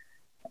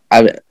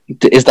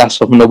is that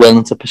something they're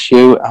willing to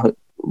pursue?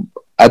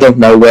 I don't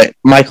know. Where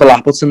Michael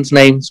Appleton's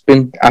name's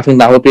been, I think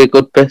that would be a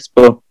good fit,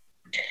 but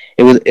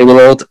it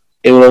will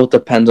all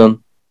depend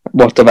on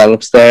what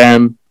develops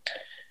there.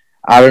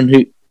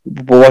 Aaron,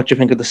 what do you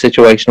think of the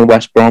situation in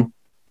West Brom?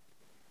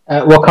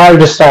 Well, can I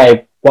just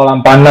say, while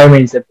I'm by no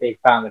means a big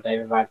fan of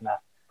David Wagner,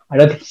 I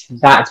don't think it's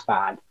that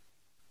bad.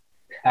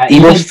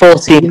 He was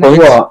 14 points.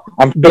 What?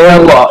 I'm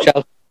doing what?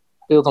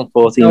 Sheffield on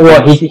 14. You know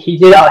what? He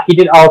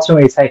did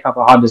ultimately take up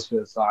a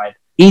Huddersfield side.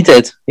 He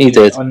did.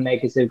 On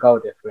negative goal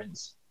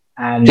difference.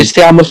 And did you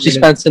see how much he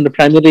spent in the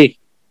Premier League?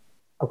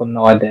 I've got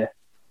no idea.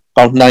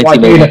 About 90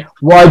 million.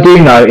 What I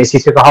do know is he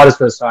took a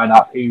Huddersfield side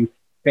up who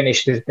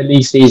finished the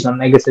league season on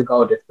negative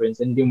goal difference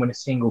and didn't win a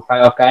single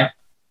playoff game.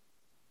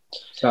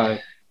 So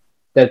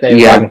they're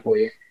fighting for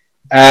you.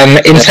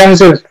 In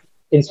terms of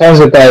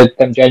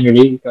them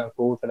generally going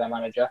forward for their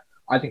manager,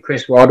 I think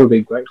Chris Wilder would be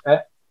a great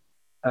fit.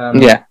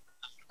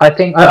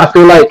 I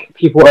feel like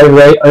people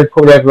probably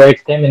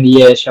overrated him in the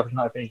year Sheffield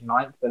United finished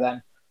 9th, but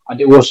then I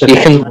do also.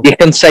 You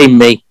can say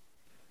me.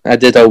 I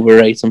did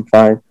overrate him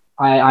fine.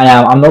 I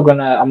am. I'm not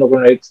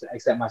gonna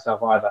accept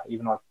myself either,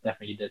 even though I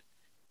definitely did.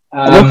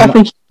 Look, I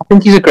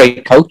think he's a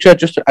great coach. I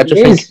just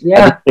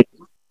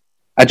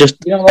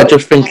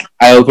think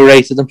I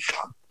overrated him.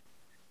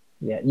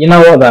 Yeah, you know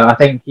what though? I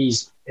think he'd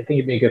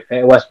be a good fit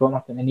at West Brom.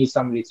 I think they need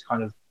somebody to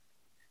kind of,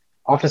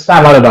 after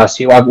Sam Allardyce,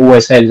 who I've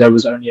always said is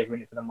was only ever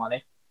in it for the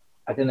money.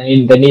 I think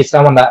they need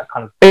someone that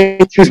kind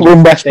of just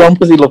won West Brom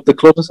because he loved the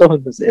club or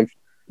something.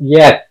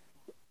 Yeah,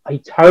 I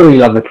totally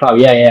love the club.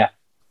 Yeah.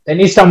 They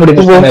need somebody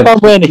that's going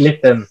to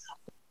lift them.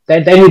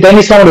 They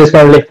need someone that's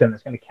going to lift them,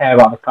 that's going to care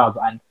about the club,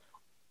 and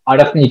I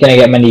don't think you're going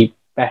to get many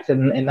better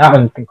than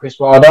that than Chris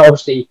Wilder.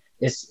 Obviously,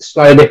 it's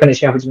slightly different at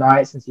Sheffield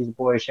United since he's a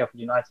boyish Sheffield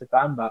United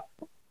fan, but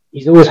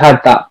he's always had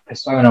that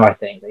persona, I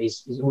think, that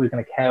he's always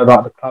going to care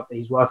about the club that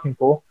he's working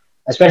for,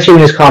 especially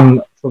when he's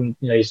come from,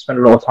 he's spent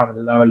a lot of time in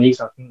the lower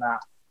leagues. I think that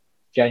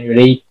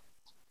generally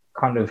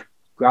kind of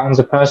grounds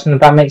a person, if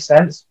that makes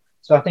sense.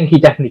 So I think he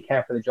definitely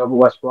cared for the job at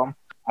West Brom.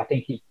 I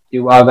think he'd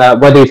do well there.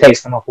 Whether he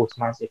takes them off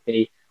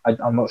automatically,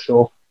 I'm not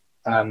sure.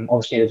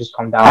 Obviously, they'll just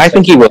come down. I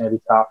think he will.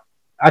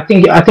 I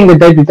think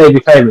they'd be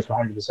favourites for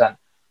 100%.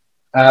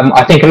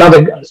 I think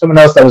someone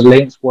else that was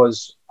linked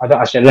was I don't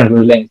know if it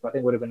was linked, but I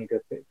think would have been a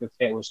good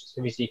fit was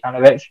Sivisi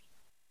Kanovic.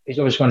 He's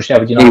obviously going to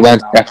Sheffield United. He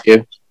went back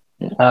you.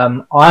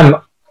 I'm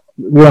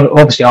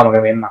obviously I'm going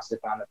to be a massive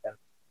fan of him.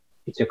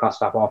 He took our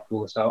stuff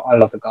afterwards, so I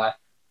love the guy.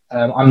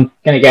 I'm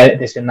going to get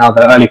this in now.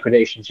 The early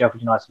prediction: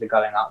 Sheffield United are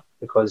going up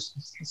because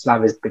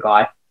Slav is the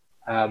guy.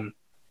 I'm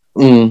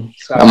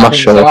not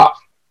sure.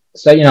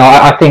 So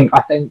I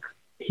think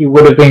he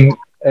would have been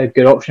a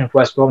good option for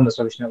West Brom. That's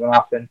obviously not going to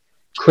happen.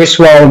 Chris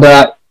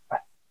Wilder, I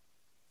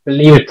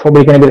believe, is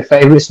probably going to be the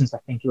favourite since I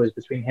think it was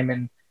between him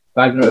and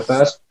Wagner at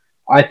first.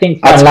 I think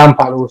Frank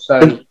Lampard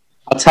also.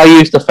 I'll tell you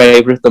who's the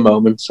favourite at the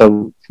moment.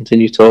 So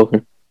continue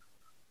talking.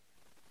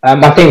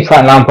 I think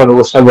Frank Lampard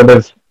also would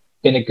have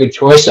been a good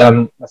choice.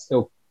 I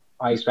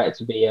expect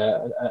to be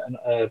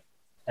an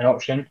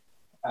option.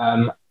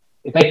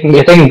 If they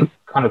can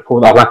kind of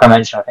pull that, like I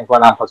mentioned, I think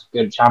Frank Lampard's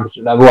good at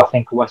Championship level. I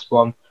think West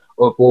Brom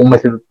or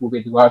Bournemouth will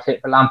be the right fit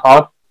for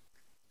Lampard.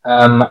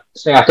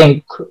 So I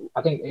think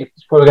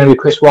it's probably going to be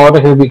Chris Wilder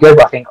who will be good,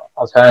 but I think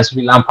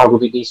alternatively Lampard will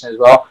be decent as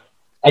well.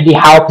 Eddie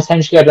Howe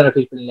potentially, I don't know if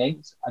he's been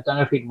linked. I don't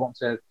know if he'd want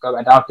to go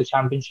down to the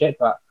Championship,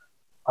 but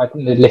I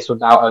think there's little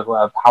doubt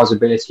over Howe's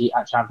ability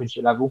at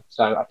Championship level.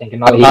 So I think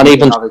another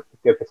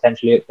good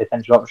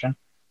potential option.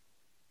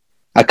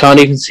 I can't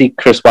even see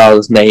Chris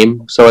Wilder's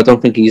name, so I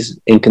don't think he's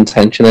in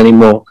contention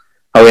anymore.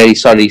 Oh yeah,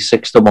 he's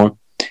 6-1.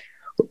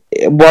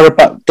 What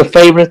about the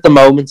favourite at the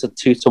moment at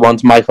 2-1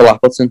 to Michael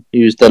Appleton,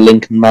 who's the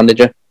Lincoln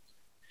manager?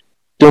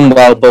 Done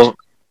well, but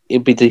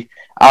it'd be the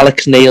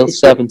Alex Neil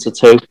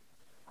 7-2.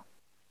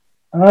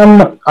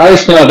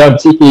 Alex Neil I don't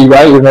particularly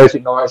rate, even though he's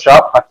Norwich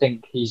up. I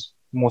think he's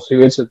more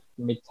suited to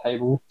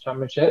mid-table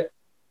Championship.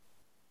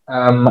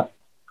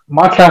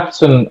 Mike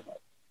Appleton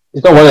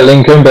is not well at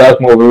Lincoln, but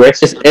that's more of a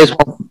risk.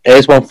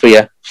 Here's one for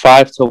you: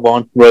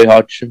 5-1 Roy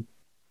Hodgson.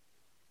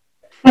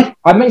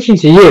 I mentioned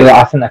to you that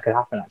I think that could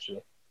happen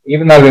actually.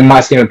 Even though it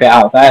might seem a bit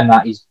out there and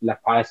that he's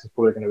left biased and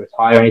probably going to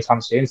retire anytime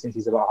soon since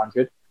he's about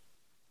 100.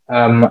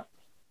 I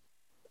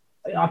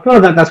feel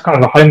like that's kind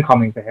of a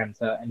homecoming for him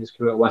to end his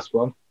career at West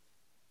Brom.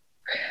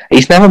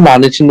 He's never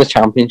managed in the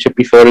Championship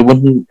before. It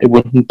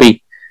wouldn't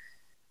be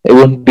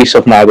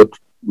something I would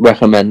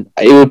recommend.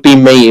 It would be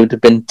me. It would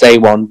have been day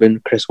one, been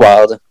Chris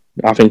Wilder.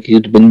 I think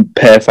he'd have been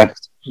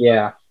perfect.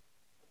 Yeah.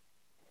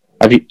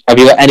 Have you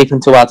got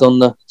anything to add on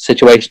the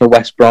situation of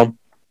West Brom,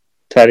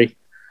 Terry?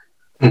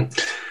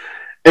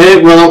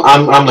 Well,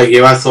 I'm like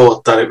you. I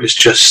thought that it was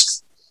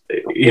just,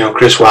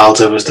 Chris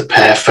Wilder was the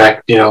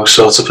perfect,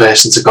 sort of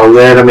person to go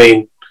there. I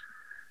mean,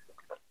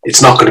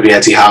 it's not going to be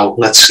Eddie Howe.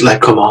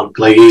 Come on.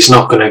 Like, he's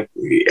not going to.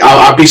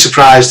 I'd be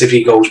surprised if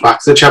he goes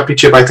back to the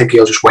Championship. I think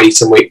he'll just wait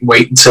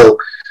until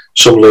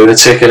some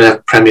lunatic in a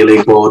Premier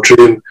League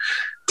boardroom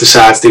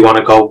decides they want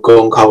to go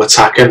and go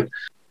attacking.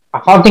 I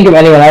can't think of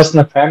anyone else in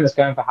the Prem that's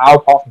going for Howe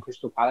apart from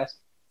Crystal Palace.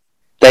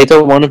 They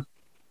don't want him.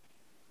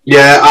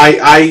 Yeah,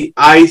 I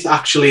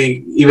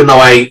actually, even though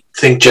I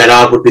think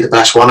Gerrard would be the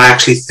best one, I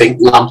actually think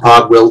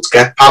Lampard will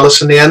get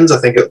Palace in the end. I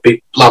think it'll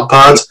be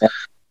Lampard. Yeah.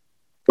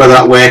 Whether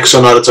that works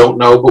or not, I don't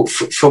know. But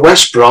for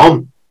West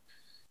Brom,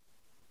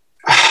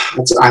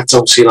 I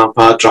don't see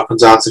Lampard dropping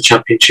down to the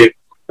Championship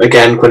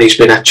again when he's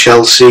been at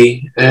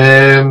Chelsea.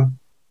 I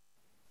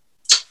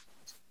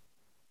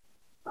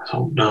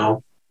don't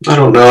know.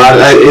 No,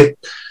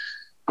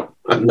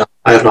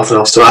 I have nothing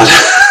else to add.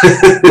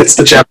 It's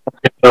the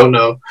Championship. I don't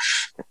know.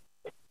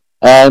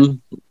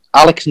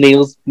 Alex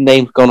Neil's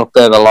name's gone up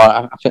there a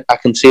lot. I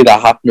can see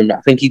that happening. I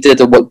think he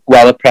did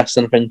well at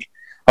Preston. I think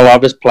a lot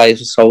of his players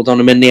were sold on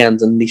him in the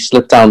end, and he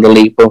slipped down the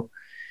league. But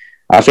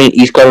I think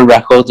he's got a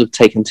record of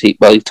taking he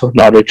took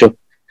Norwich up,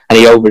 and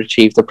he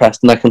overachieved at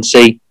Preston. I can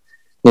see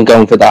him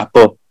going for that,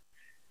 but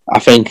I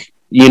think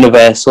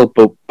universal,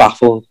 but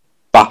baffling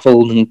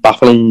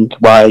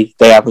why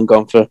they haven't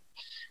gone for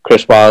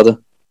Chris Wilder.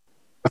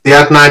 Have they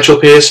had Nigel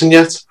Pearson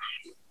yet?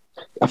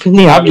 I think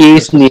they have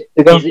years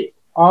ago.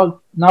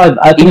 Oh no,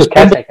 I think he was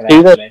caretaker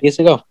there years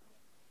ago.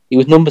 He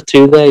was number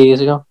 2 there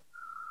years ago.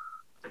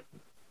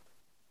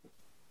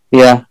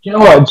 Yeah. Do you know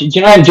what? Do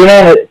you know a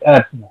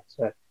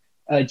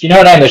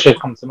name that should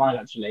come to mind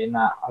actually? In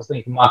that I was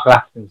thinking Michael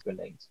Appleton's been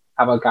linked.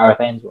 How about Gareth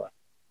Ainsworth?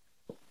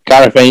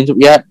 Gareth Ainsworth,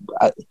 yeah.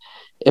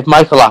 If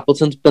Michael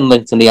Appleton's been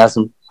linked and he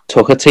hasn't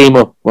took a team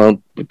up,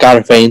 well,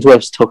 Gareth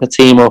Ainsworth's took a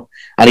team up,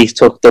 and he's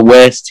took the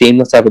worst team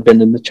that's ever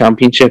been in the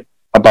Championship,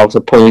 about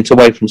a point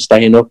away from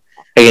staying up,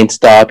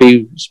 against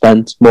Derby, who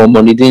spent more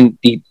money than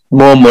he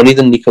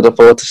could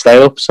afford to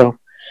stay up. So,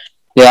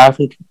 yeah, I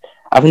think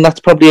that's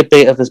probably a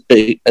bit of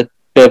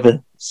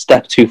a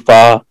step too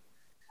far.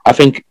 I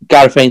think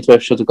Gareth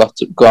Ainsworth should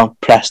have gone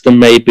Preston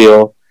maybe,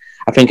 or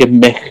I think if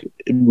Mick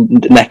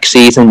next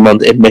season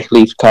if Mick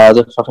leaves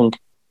Cardiff, I think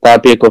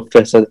that'd be a good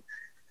fit.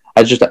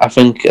 I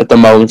think at the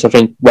moment, I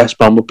think West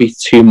Brom would be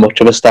too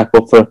much of a step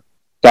up for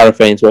Gareth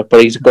Ainsworth,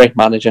 but he's a great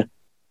manager.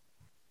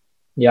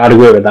 Yeah, I'd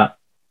agree with that.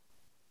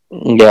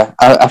 Yeah,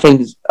 I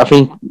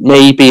think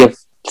maybe if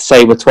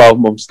say we're 12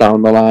 months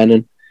down the line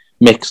and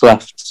Mick's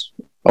left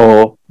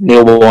or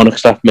Neil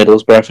Warnock's left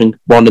Middlesbrough, I think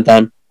one of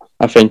them,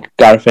 I think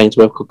Gareth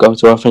Ainsworth could go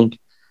to. I think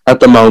at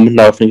the moment,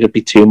 no, I think it'd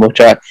be too much.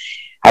 I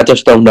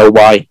just don't know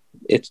why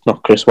it's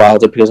not Chris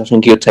Wilder, because I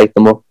think he'd take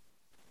them up.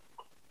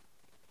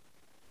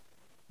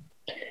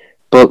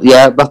 But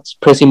yeah, that's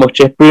pretty much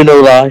it.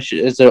 Bruno Lage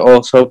has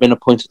also been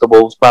appointed the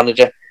Wolves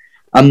manager.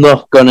 I'm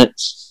not going to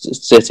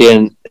sit here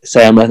and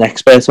say I'm an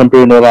expert on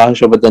Bruno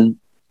Lage, other than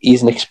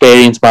he's an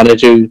inexperienced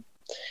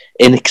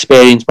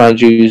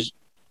manager who's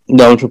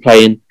known for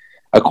playing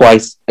a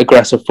quite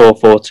aggressive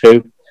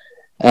 4-4-2.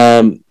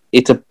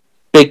 It's a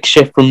big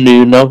shift from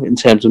Nuno in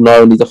terms of not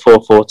only the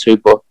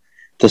 4-4-2, but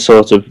the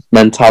sort of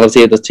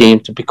mentality of the team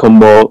to become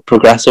more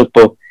progressive.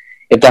 But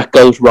if that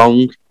goes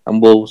wrong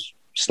and Wolves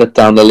slip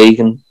down the league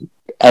and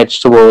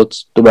edge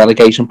towards the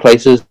relegation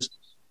places,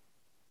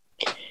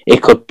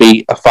 it could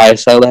be a fire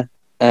seller.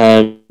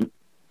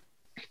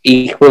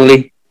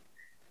 Equally,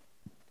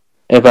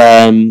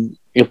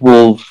 if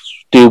Wolves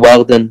do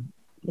well, then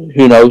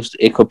who knows?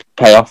 It could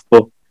pay off.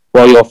 But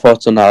what are your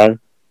thoughts on that,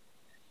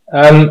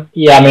 Aaron?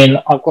 Yeah, I mean,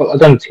 I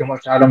don't know too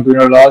much to add on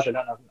Bruno Lage. I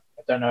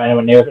don't know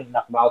anyone near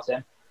enough about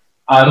him.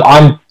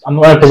 I'm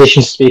not in a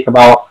position to speak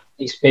about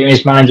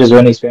experienced managers or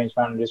inexperienced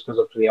managers, because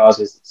up to the ours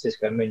is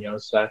Cisco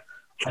Munoz. So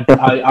I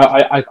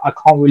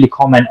can't really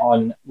comment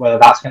on whether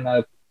that's going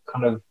to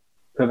kind of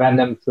prevent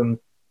them from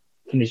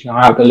finishing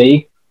high up the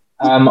league.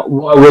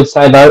 What I would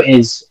say though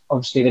is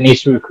obviously they need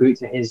to recruit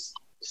to his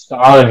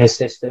style and his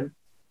system.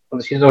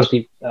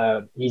 Obviously,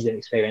 he's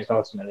inexperienced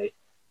ultimately,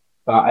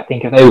 but I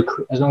think if they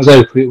as long as they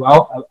recruit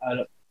well,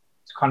 to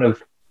kind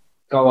of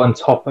go on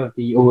top of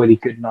the already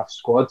good enough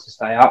squad to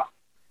stay up,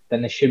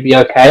 then they should be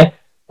okay.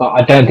 But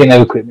I don't think their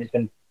recruitment's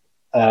been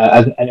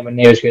anywhere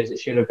near as good as it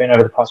should have been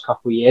over the past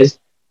couple of years.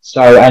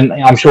 So, and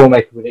I'm sure we'll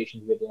make a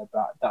prediction video,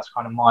 but that's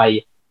kind of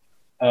my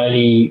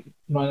early,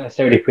 not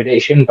necessarily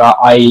prediction, but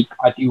I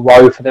do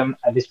worry for them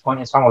at this point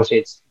in time. Obviously,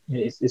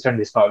 it's only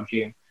the start of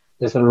June.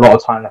 There's a lot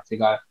of time left to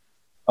go.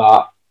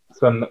 But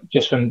from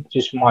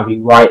my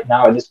view right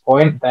now at this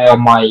point, they are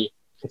my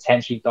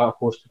potentially dark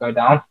horse to go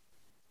down.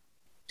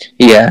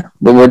 Yeah,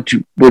 but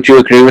would you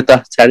agree with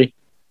that, Terry?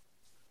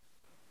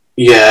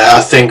 Yeah,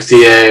 I think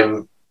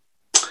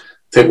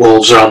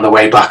Wolves are on the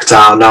way back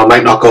down now.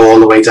 Might not go all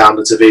the way down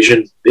into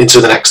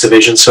the next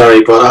division.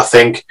 Sorry, but I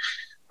think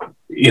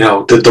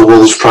the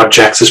Wolves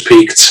project has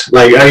peaked.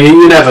 Like, I mean,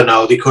 you never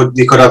know. They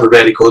could have a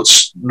really good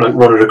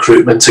run of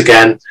recruitment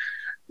again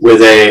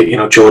with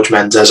George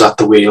Mendes at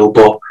the wheel.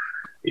 But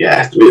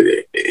yeah,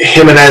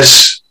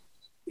 Jimenez,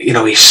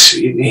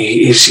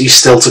 he's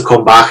still to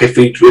come back. If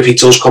he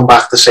does come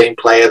back the same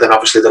player, then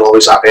obviously they'll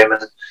always have him,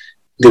 and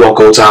they won't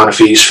go down if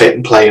he's fit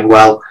and playing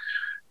well.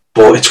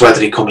 But it's whether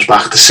he comes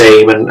back the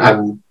same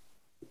and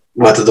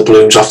whether the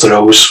bloom's off the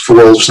rose for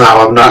Wolves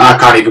now. I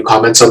can't even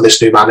comment on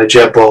this new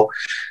manager, but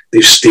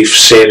they've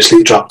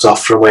seriously dropped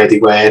off from where they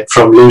were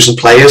from losing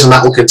players, and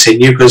that will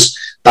continue because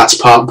that's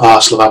part and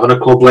parcel of having a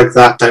club like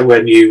that. That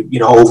when you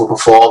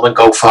overperform and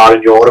go far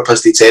in Europe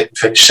as they did and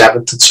finish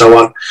 7th and so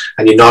on,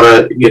 and you're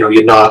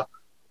not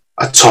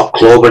a top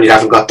club and you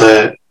haven't got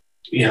the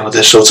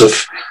sort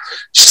of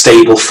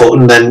stable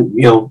footing, then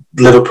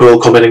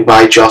Liverpool come in and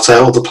buy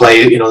Jota, other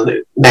players,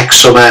 next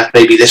summer,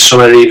 maybe this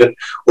summer even,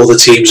 other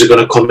teams are going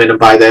to come in and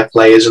buy their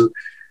players, and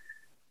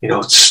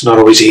it's not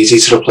always easy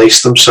to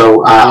replace them.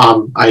 So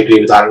I agree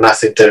with that, and I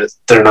think they're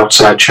an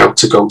outside shout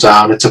to go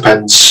down. It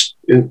depends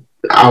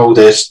how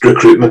this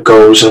recruitment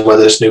goes and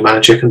whether this new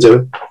manager can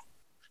do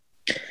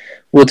it.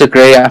 Would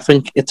agree. I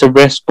think it's a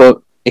risk,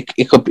 but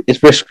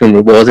it's risk and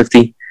reward if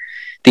they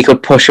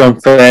could push on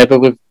further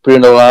with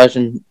Bruno Lage,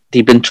 and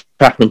they've been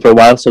tracking him for a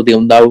while, so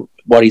they'll know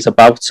what he's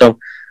about. So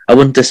I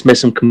wouldn't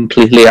dismiss him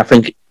completely. I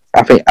think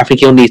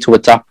he'll need to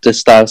adapt his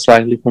style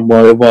slightly from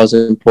where it was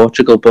in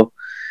Portugal, but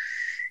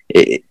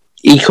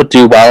he could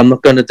do well. I'm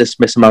not going to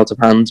dismiss him out of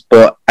hand,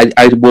 but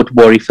I would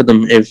worry for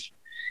them if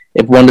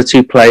one or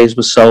two players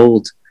were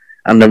sold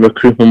and the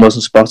recruitment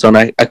wasn't spot on.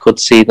 I could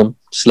see them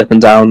slipping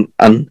down,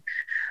 and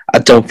I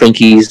don't think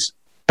he's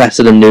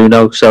better than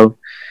Nuno. So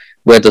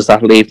where does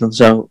that leave them?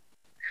 So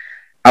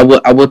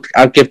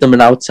I'd give them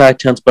an outside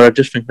chance, but I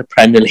just think the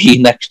Premier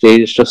League next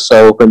year is just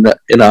so open that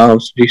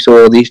due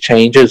to all these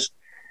changes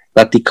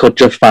that they could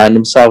just find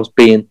themselves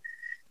being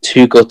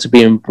too good to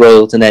be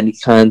embroiled in any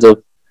kind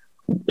of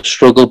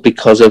struggle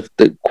because of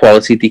the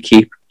quality they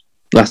keep.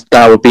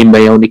 That would be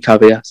my only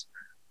caveat.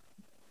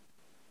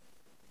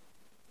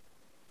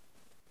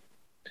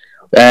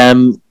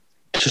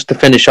 Just to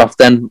finish off,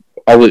 then,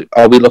 are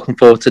we looking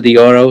forward to the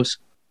Euros?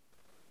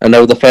 I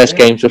know the first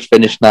game's just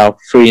finished now,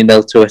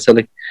 3-0 to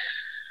Italy.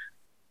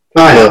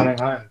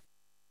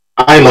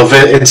 I love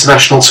it.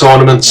 International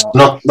tournaments.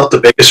 Not the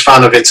biggest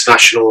fan of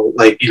international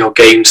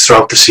games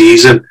throughout the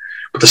season,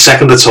 but the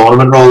second the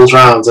tournament rolls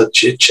around,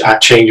 I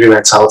change my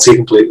mentality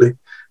completely.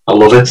 I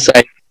love it.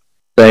 Same.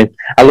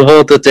 I love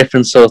all the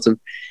different sort of.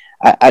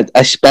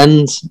 I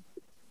spend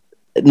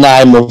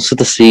 9 months of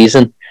the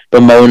season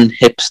bemoaning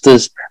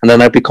hipsters, and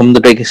then I become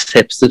the biggest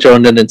hipster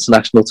during an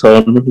international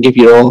tournament and give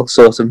you all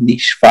sorts of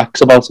niche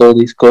facts about all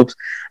these clubs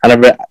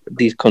and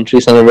these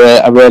countries, and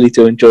I really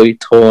do enjoy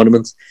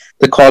tournaments.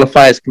 The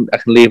qualifiers I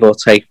can leave or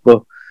take,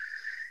 but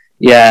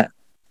yeah,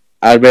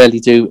 I really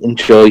do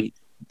enjoy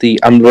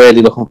I'm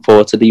really looking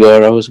forward to the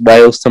Euros.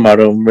 Wales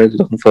tomorrow, I'm really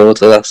looking forward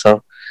to that,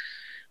 so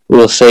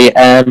we'll see.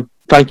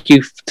 Thank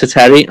you to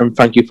Terry, and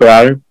thank you for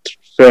Aaron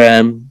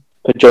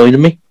for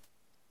joining me.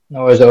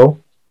 No worries at all.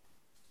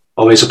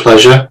 Always a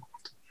pleasure.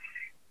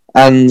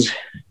 And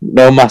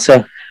no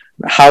matter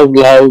how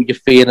low you're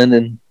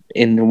feeling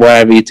in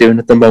wherever you're doing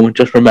at the moment,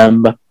 just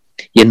remember,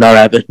 you're not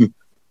Everton.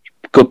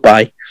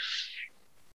 Goodbye.